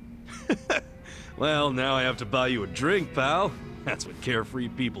carefree. Well, now I have to buy you a drink, pal. That's what carefree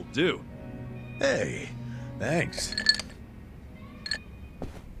people do. Hey, thanks.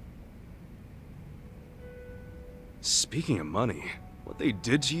 Speaking of money, what they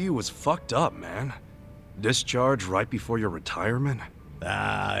did to you was fucked up, man. Discharge right before your retirement?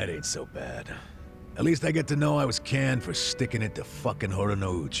 Ah, it ain't so bad. At least I get to know I was canned for sticking it to fucking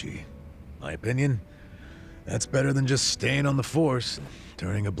Horonouchi. My opinion? That's better than just staying on the force and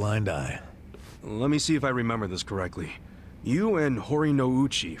turning a blind eye. Let me see if I remember this correctly. You and Hori no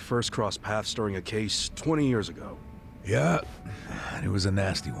Uchi first crossed paths during a case 20 years ago. Yeah, and it was a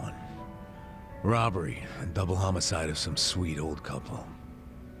nasty one. Robbery and double homicide of some sweet old couple.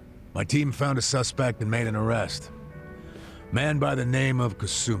 My team found a suspect and made an arrest. Man by the name of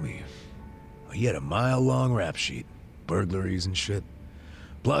Kasumi. He had a mile-long rap sheet, burglaries and shit.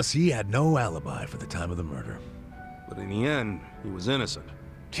 Plus, he had no alibi for the time of the murder. But in the end, he was innocent.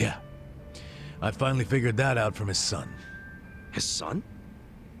 Yeah. I finally figured that out from his son. His son?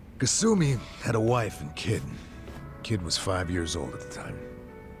 Kasumi had a wife and kid. Kid was 5 years old at the time.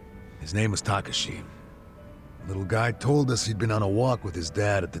 His name was Takashi. Little guy told us he'd been on a walk with his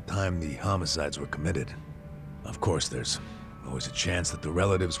dad at the time the homicides were committed. Of course, there's always a chance that the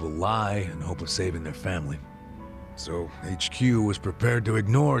relatives will lie in hope of saving their family. So HQ was prepared to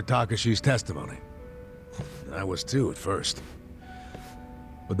ignore Takashi's testimony. I was too at first.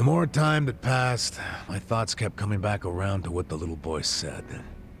 But the more time that passed, my thoughts kept coming back around to what the little boy said.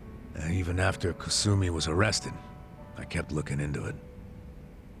 Even after Kasumi was arrested, I kept looking into it.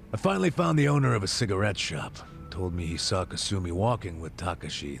 I finally found the owner of a cigarette shop. Told me he saw Kasumi walking with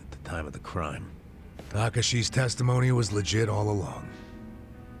Takashi at the time of the crime. Takashi's testimony was legit all along.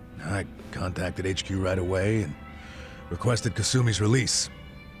 I contacted HQ right away and requested Kasumi's release.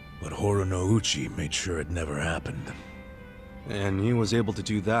 But Hori no Uchi made sure it never happened. And he was able to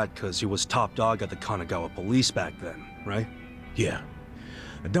do that because he was top dog at the Kanagawa police back then, right? Yeah.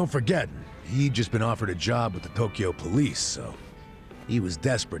 And don't forget, he'd just been offered a job with the Tokyo police, so he was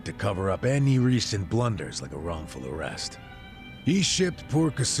desperate to cover up any recent blunders like a wrongful arrest. He shipped poor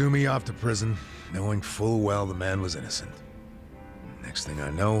Kasumi off to prison, knowing full well the man was innocent. Next thing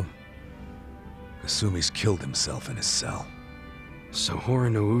I know, Kasumi's killed himself in his cell. So Hori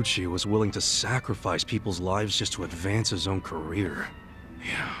no Uchi was willing to sacrifice people's lives just to advance his own career.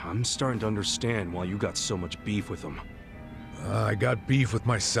 Yeah, I'm starting to understand why you got so much beef with him. I got beef with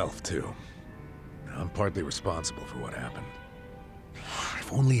myself, too. I'm partly responsible for what happened.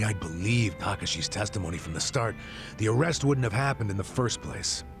 If only I'd believed Takashi's testimony from the start, the arrest wouldn't have happened in the first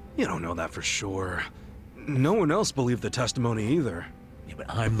place. You don't know that for sure. No one else believed the testimony either. Yeah, but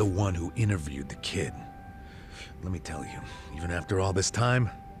I'm the one who interviewed the kid. Let me tell you, even after all this time,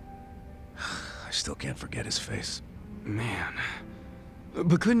 I still can't forget his face. Man.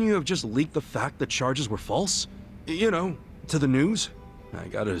 But couldn't you have just leaked the fact that charges were false? You know, to the news? I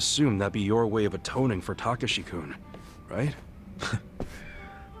gotta assume that'd be your way of atoning for Takashi-kun, right?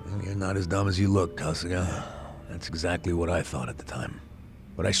 Well, you're not as dumb as you look, Kasuga. That's exactly what I thought at the time.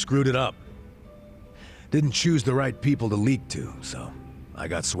 But I screwed it up. Didn't choose the right people to leak to, so I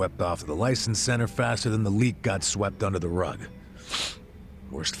got swept off to the license center faster than the leak got swept under the rug.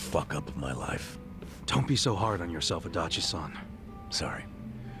 Worst fuck-up of my life. Don't be so hard on yourself, Adachi-san. Sorry.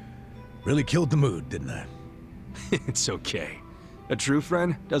 Really killed the mood, didn't I? It's okay. A true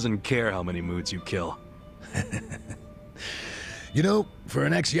friend doesn't care how many moods you kill. You know, for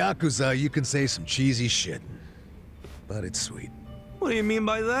an ex-Yakuza, you can say some cheesy shit. But it's sweet. What do you mean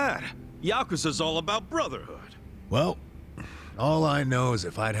by that? Yakuza's all about brotherhood. Well, all I know is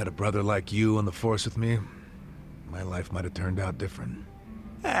if I'd had a brother like you on the force with me, my life might have turned out different.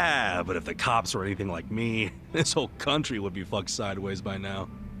 Ah, but if the cops were anything like me, this whole country would be fucked sideways by now.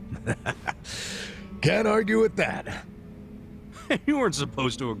 Can't argue with that. You weren't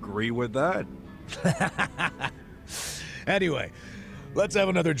supposed to agree with that. Anyway, let's have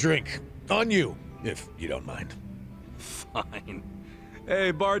another drink. On you, if you don't mind. Fine.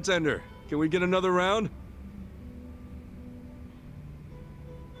 Hey, bartender, can we get another round?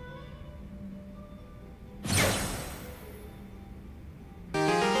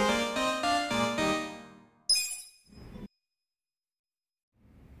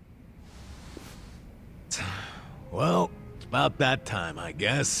 Well, it's about that time, I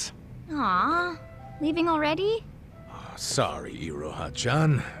guess. Aw, leaving already? Oh, sorry,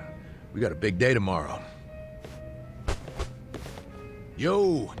 Iroha-chan. We got a big day tomorrow.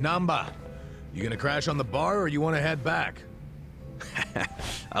 Yo, Namba. You gonna crash on the bar or you wanna head back?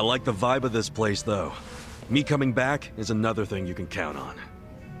 I like the vibe of this place, though. Me coming back is another thing you can count on.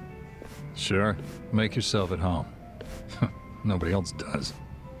 Sure. Make yourself at home. Nobody else does.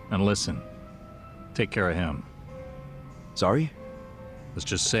 And listen, take care of him. Sorry? Let's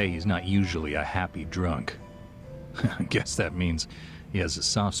just say he's not usually a happy drunk. I guess that means he has a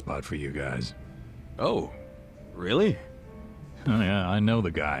soft spot for you guys. Oh, really? Oh yeah, I know the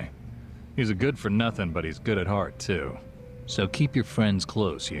guy. He's a good for nothing, but he's good at heart, too. So keep your friends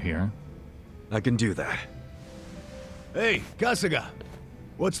close, you hear? I can do that. Hey, Kasuga!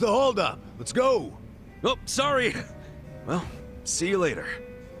 What's the holdup? Let's go! Oh, sorry! Well, see you later.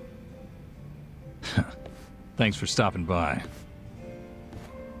 Thanks for stopping by.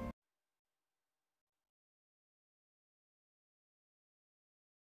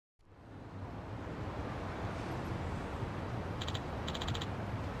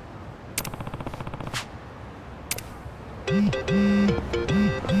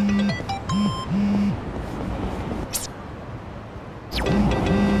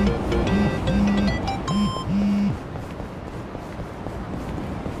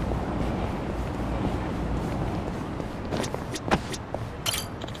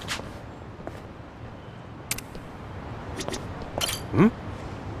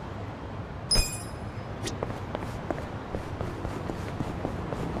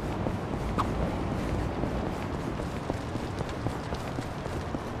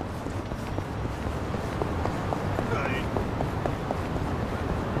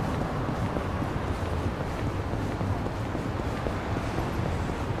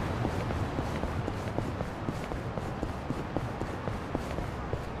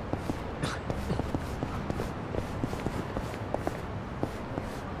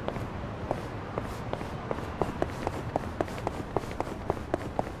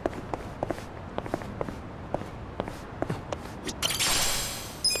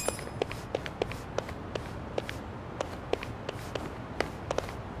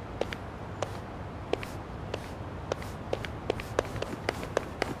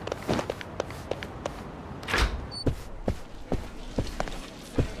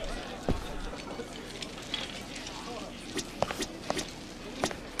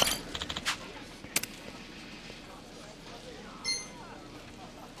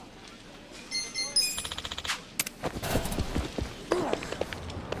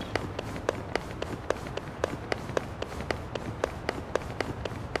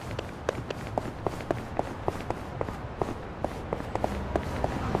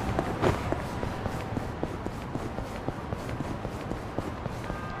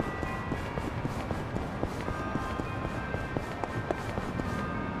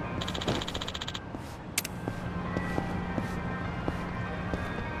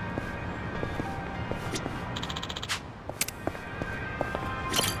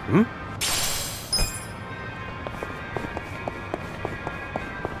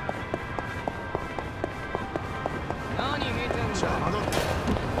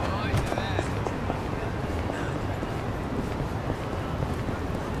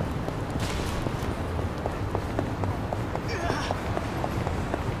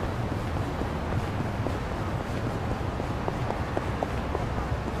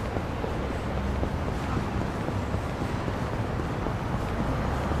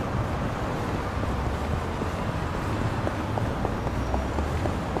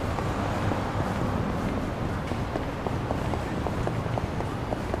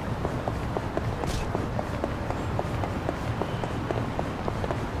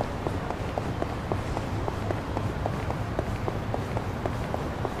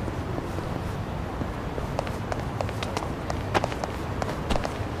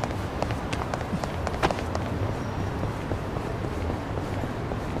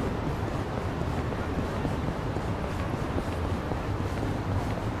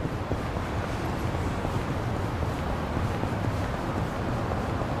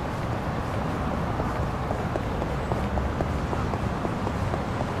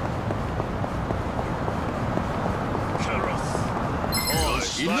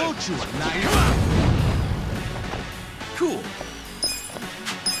 Cool.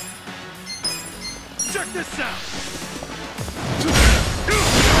 Check this out.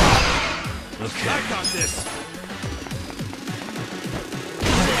 Okay. I got this.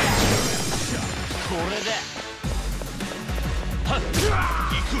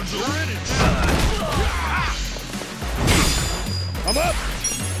 I'm up.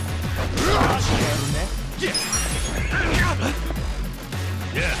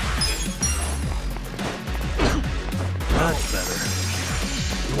 Yeah. That's better.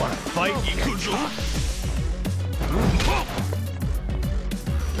 You wanna fight, Yakuza?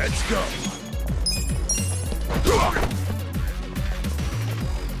 Let's go.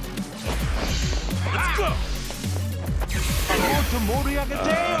 Let's go.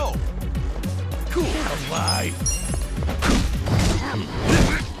 Cool. Alive.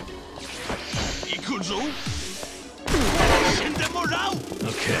 Yakuza. Send them all out.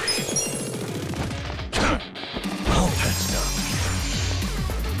 Okay. All patched up.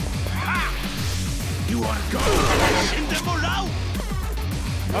 You wanna go? Send them all out.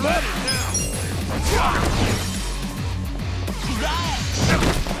 I'm at it now.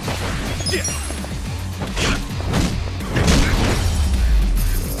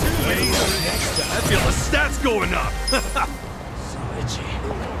 going up! So itchy.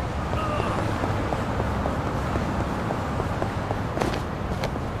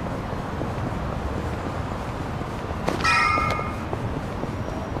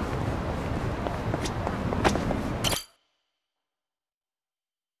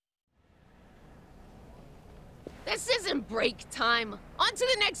 This isn't break time. On to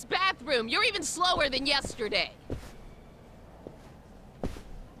the next bathroom. You're even slower than yesterday.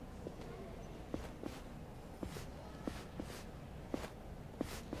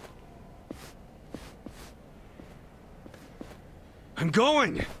 I'm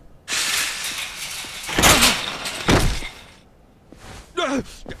going!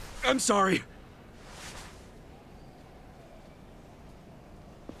 I'm sorry.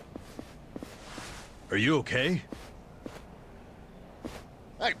 Are you okay?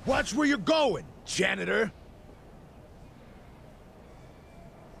 Hey, watch where you're going, janitor!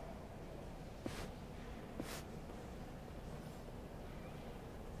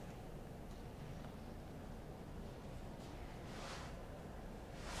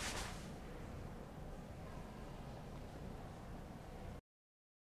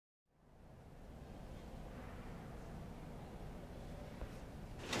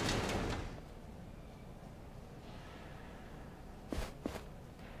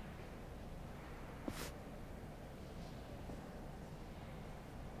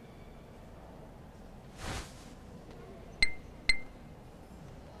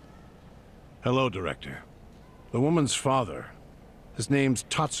 Hello, Director. The woman's father. His name's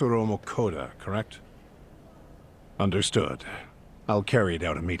Tatsuro Mokoda, correct? Understood. I'll carry it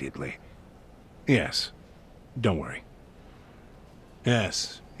out immediately. Yes. Don't worry.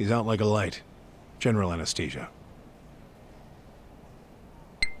 Yes, he's out like a light. General anesthesia.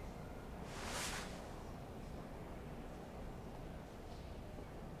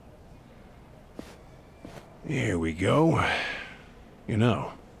 Here we go. You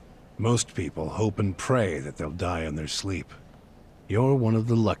know, most people hope and pray that they'll die in their sleep. You're one of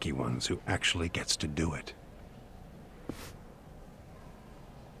the lucky ones who actually gets to do it.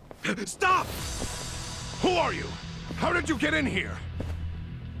 Stop! Who are you? How did you get in here?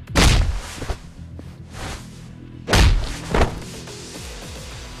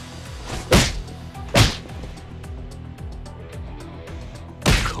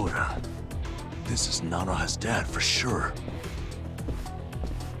 Koda. This is Naraha's dad for sure.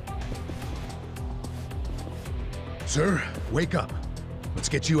 Sir, wake up. Let's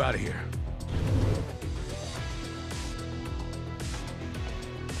get you out of here.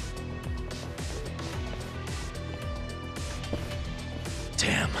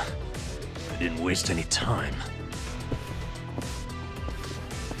 Damn. I didn't waste any time.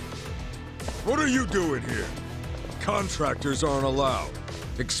 What are you doing here? Contractors aren't allowed.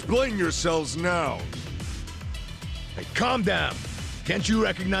 Explain yourselves now. Hey, calm down. Can't you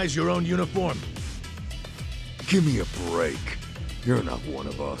recognize your own uniform? Give me a break. You're not one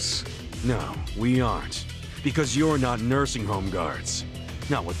of us. No, we aren't. Because you're not nursing home guards.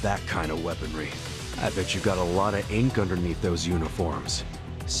 Not with that kind of weaponry. I bet you got a lot of ink underneath those uniforms.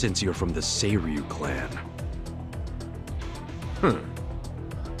 Since you're from the Seiryu clan.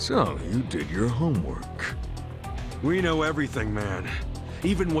 So, you did your homework. We know everything, man.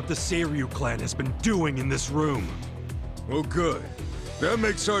 Even what the Seiryu clan has been doing in this room. Well, good. That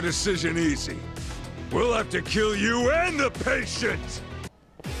makes our decision easy. We'll have to kill you and the patient!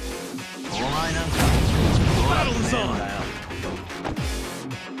 Battle is on!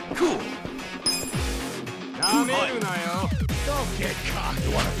 Cool! Don't get cocked.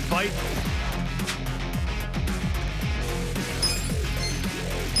 You wanna fight?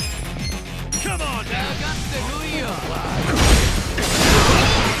 Come on now!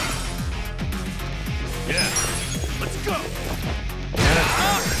 Yeah, let's go!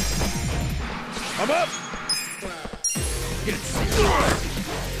 I'm up! Get serious!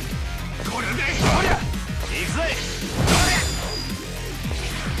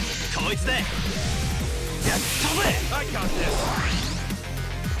 I got this!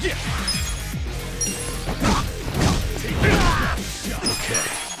 Yeah! Okay.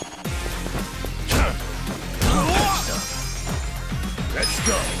 Let's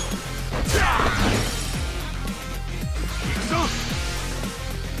go!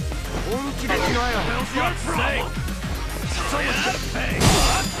 Hell's your problem? Someone's gonna pay!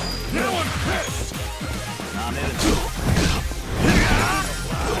 Now I'm pissed!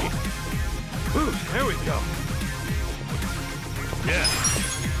 Ooh, there we go. Yeah.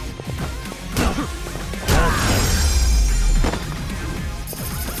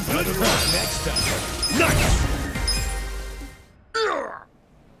 Better luck next time. Nice!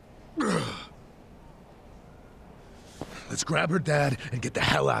 Let's grab her dad and get the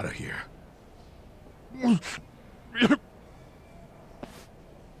hell out of here.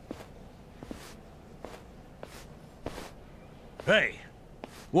 Hey,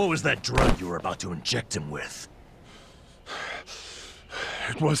 what was that drug you were about to inject him with?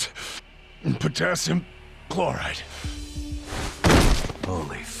 It was potassium chloride.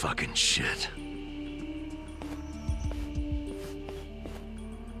 Holy fucking shit.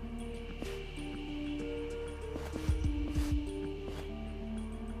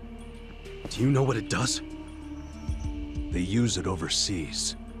 Do you know what it does? They use it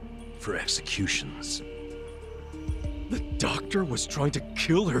overseas for executions. The doctor was trying to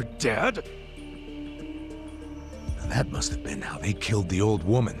kill her dad? And that must have been how they killed the old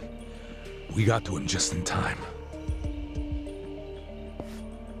woman. We got to him just in time.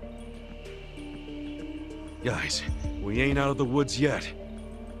 Guys, we ain't out of the woods yet.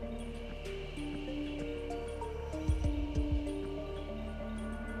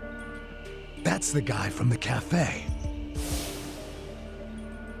 That's the guy from the cafe.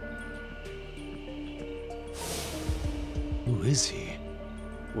 Who is he?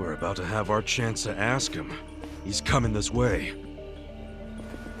 We're about to have our chance to ask him. He's coming this way.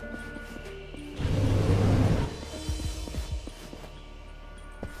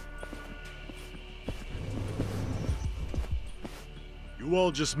 You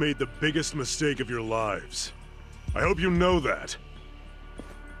all just made the biggest mistake of your lives. I hope you know that.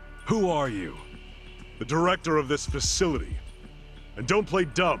 Who are you? The director of this facility. And don't play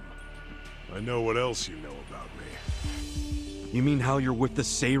dumb. I know what else you know about me. You mean how you're with the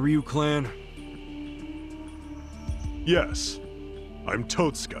Seiryu clan? Yes. I'm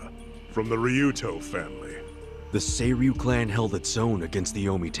Totsuka, from the Ryuto family. The Seiryu clan held its own against the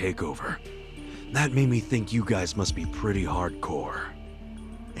Omi takeover. That made me think you guys must be pretty hardcore.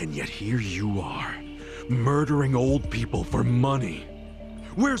 And yet here you are, murdering old people for money.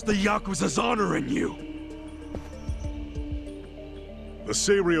 Where's the Yakuza's honor in you? The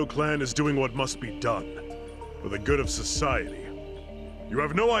Seiryu clan is doing what must be done, for the good of society. You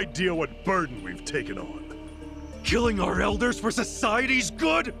have no idea what burden we've taken on. Killing our elders for society's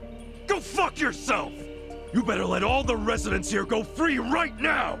good? Go fuck yourself! You better let all the residents here go free right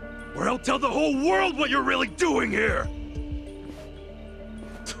now, or I'll tell the whole world what you're really doing here!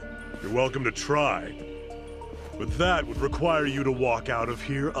 You're welcome to try, but that would require you to walk out of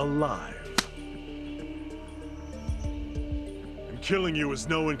here alive. And killing you is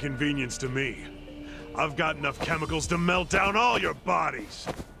no inconvenience to me. I've got enough chemicals to melt down all your bodies.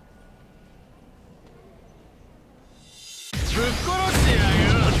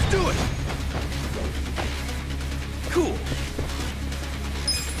 Let's do it! Cool.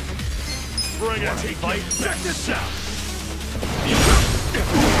 Bring it, fight. Check this out!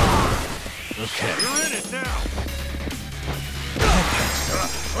 Okay. You're in it now.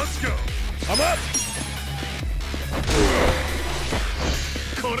 Let's go. I'm up.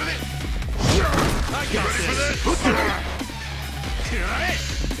 I got ready for this.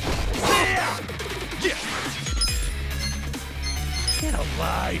 Get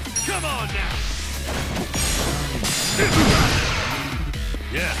alive! Come on now.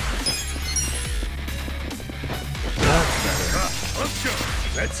 Yeah. That's better. Let's go.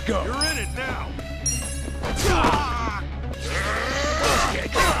 Let's go. You're in it now.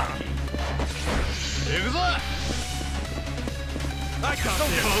 I got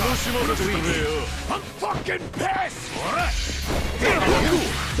this! I'm fucking pissed!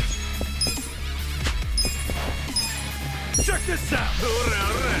 Check this out!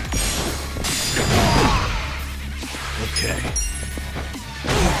 Okay.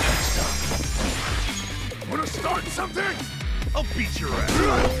 Wanna start something? I'll beat your ass!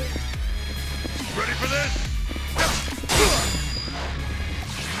 Ready for this?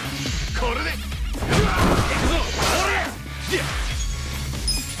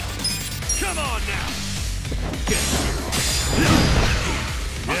 Come on now! Get here!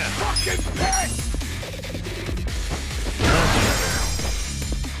 I'm fucking pissed!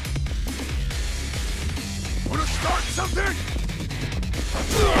 Wanna start something?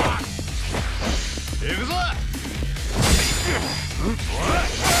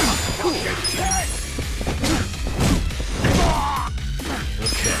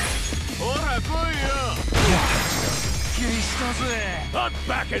 I'm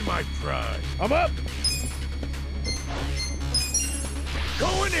back in my pride! I'm up!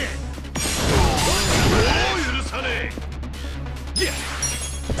 Going in! Yeah!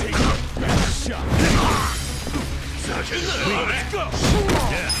 Take a better shot! Let's go!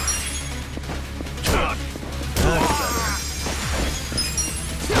 Yeah!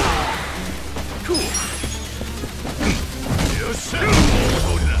 Cool!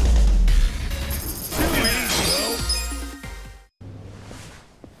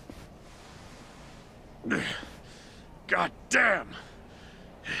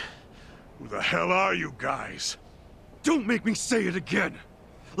 Who the hell are you guys? Don't make me say it again!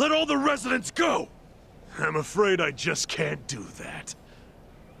 Let all the residents go! I'm afraid I just can't do that.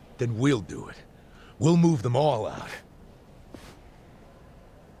 Then we'll do it. We'll move them all out.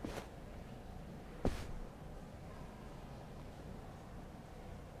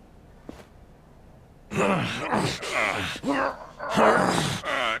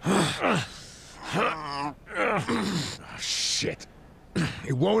 Shit.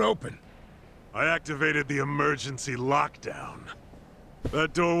 It won't open. I activated the emergency lockdown.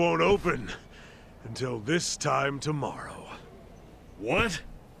 That door won't open until this time tomorrow. What?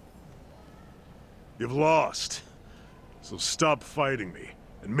 You've lost. So stop fighting me,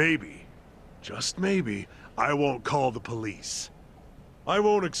 and maybe, just maybe, I won't call the police. I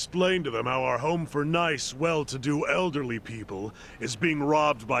won't explain to them how our home for nice, well-to-do elderly people is being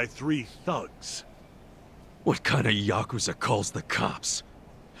robbed by 3 thugs. What kind of Yakuza calls the cops?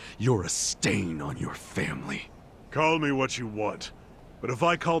 You're a stain on your family. Call me what you want, but if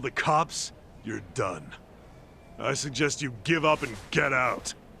I call the cops, you're done. I suggest you give up and get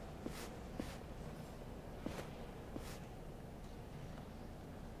out.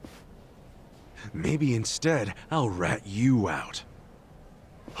 Maybe instead, I'll rat you out.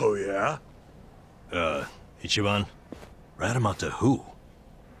 Oh yeah? Ichiban? Rat him out to who?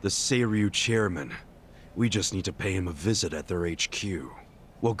 The Seiryu chairman. We just need to pay him a visit at their HQ.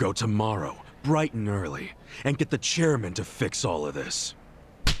 We'll go tomorrow, bright and early, and get the chairman to fix all of this.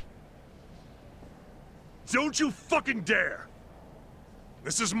 Don't you fucking dare!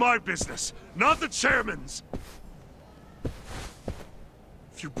 This is my business, not the chairman's!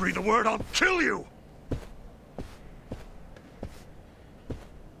 If you breathe a word, I'll kill you!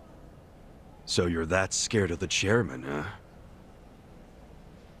 So you're that scared of the chairman, huh?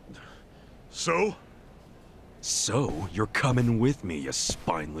 So? So, you're coming with me, you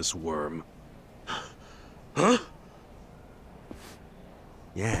spineless worm. Huh?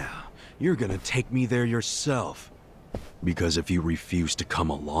 Yeah, you're gonna take me there yourself. Because if you refuse to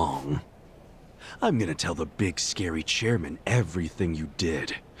come along, I'm gonna tell the big scary chairman everything you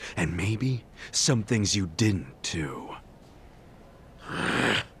did. And maybe some things you didn't, too.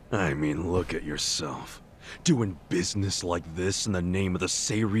 I mean, look at yourself. Doing business like this in the name of the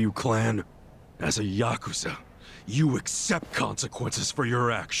Seiryu clan? As a Yakuza, you accept consequences for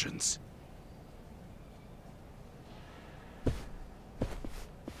your actions.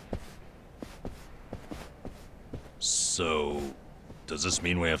 So, does this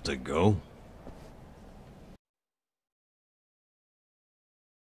mean we have to go?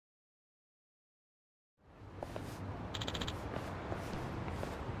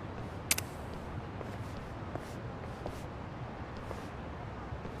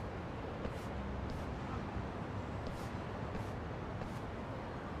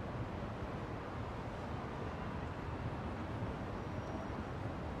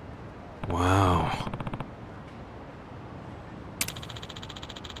 Wow.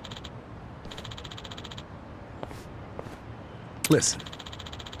 Listen.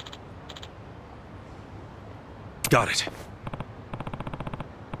 Got it.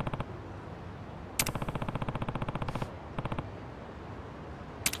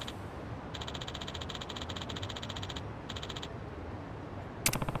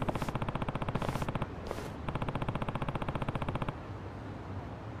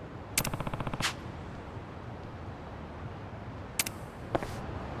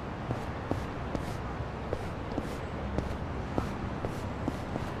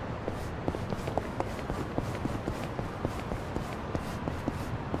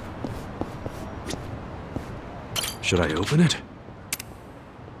 Should I open it?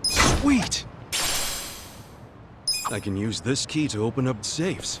 Sweet! I can use this key to open up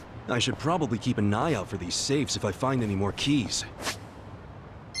safes. I should probably keep an eye out for these safes if I find any more keys.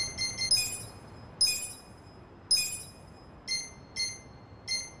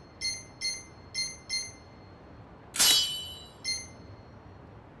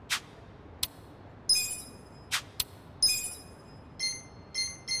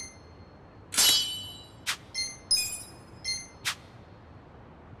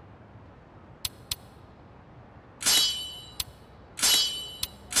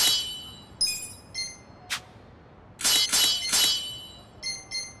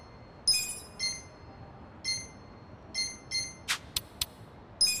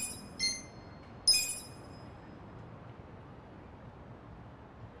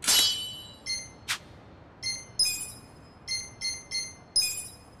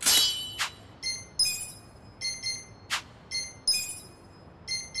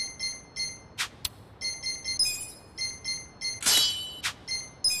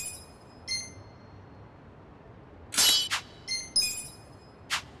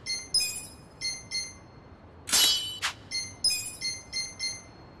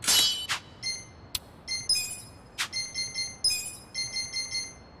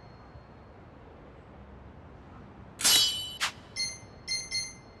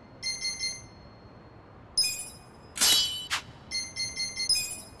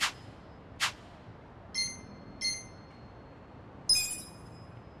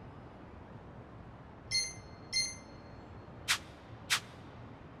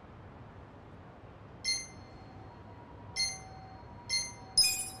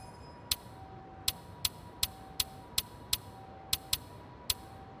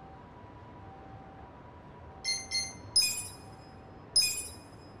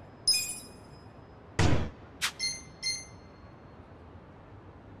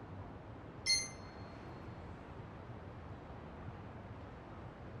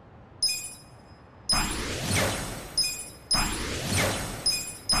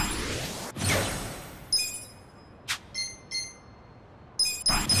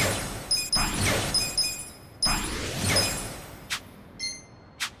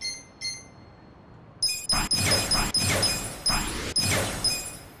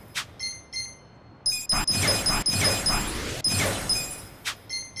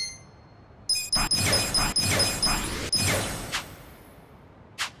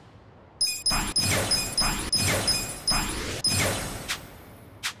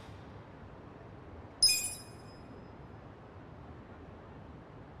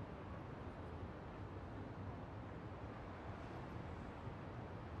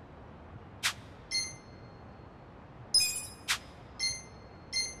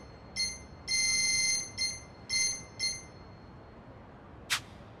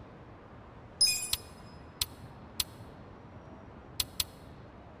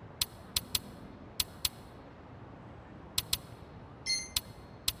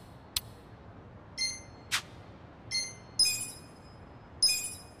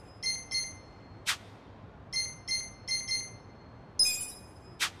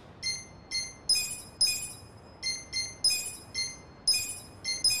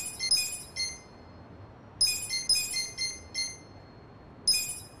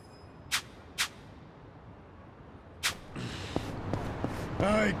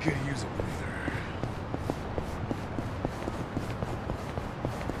 I could use a breather.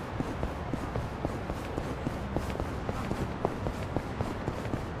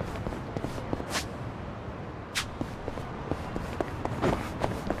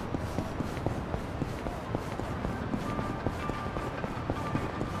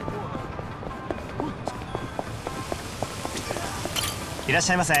いらっし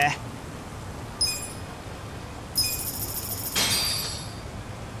ゃいませ。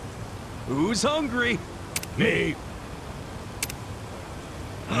Who's hungry? Me.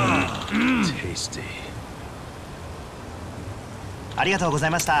 Tasty. ありがとうござい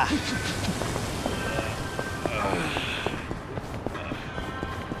ました。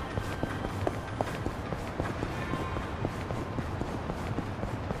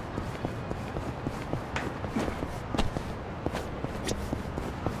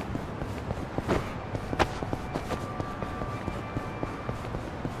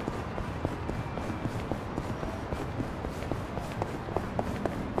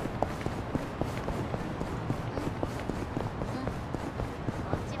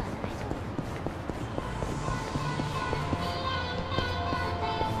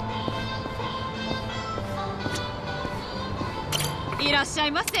いらっしゃ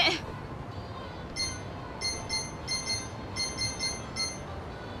いませ。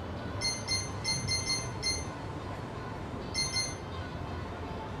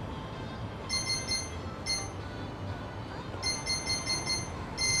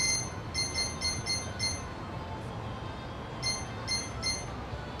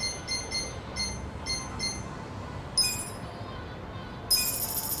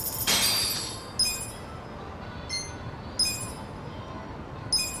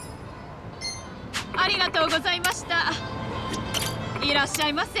ありがとうございました。いらっしゃ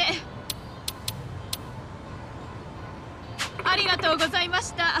いませ。ありがとうございま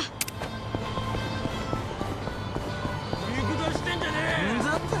した。見下してんじゃねえ。なん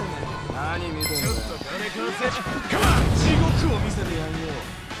だって何見てんだ。ちょっと金貸せ。Come on! 地獄を見せてやんよ。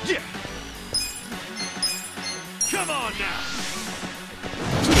Yeah! Come on now!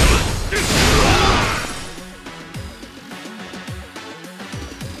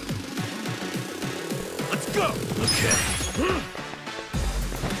 Let's go! Okay.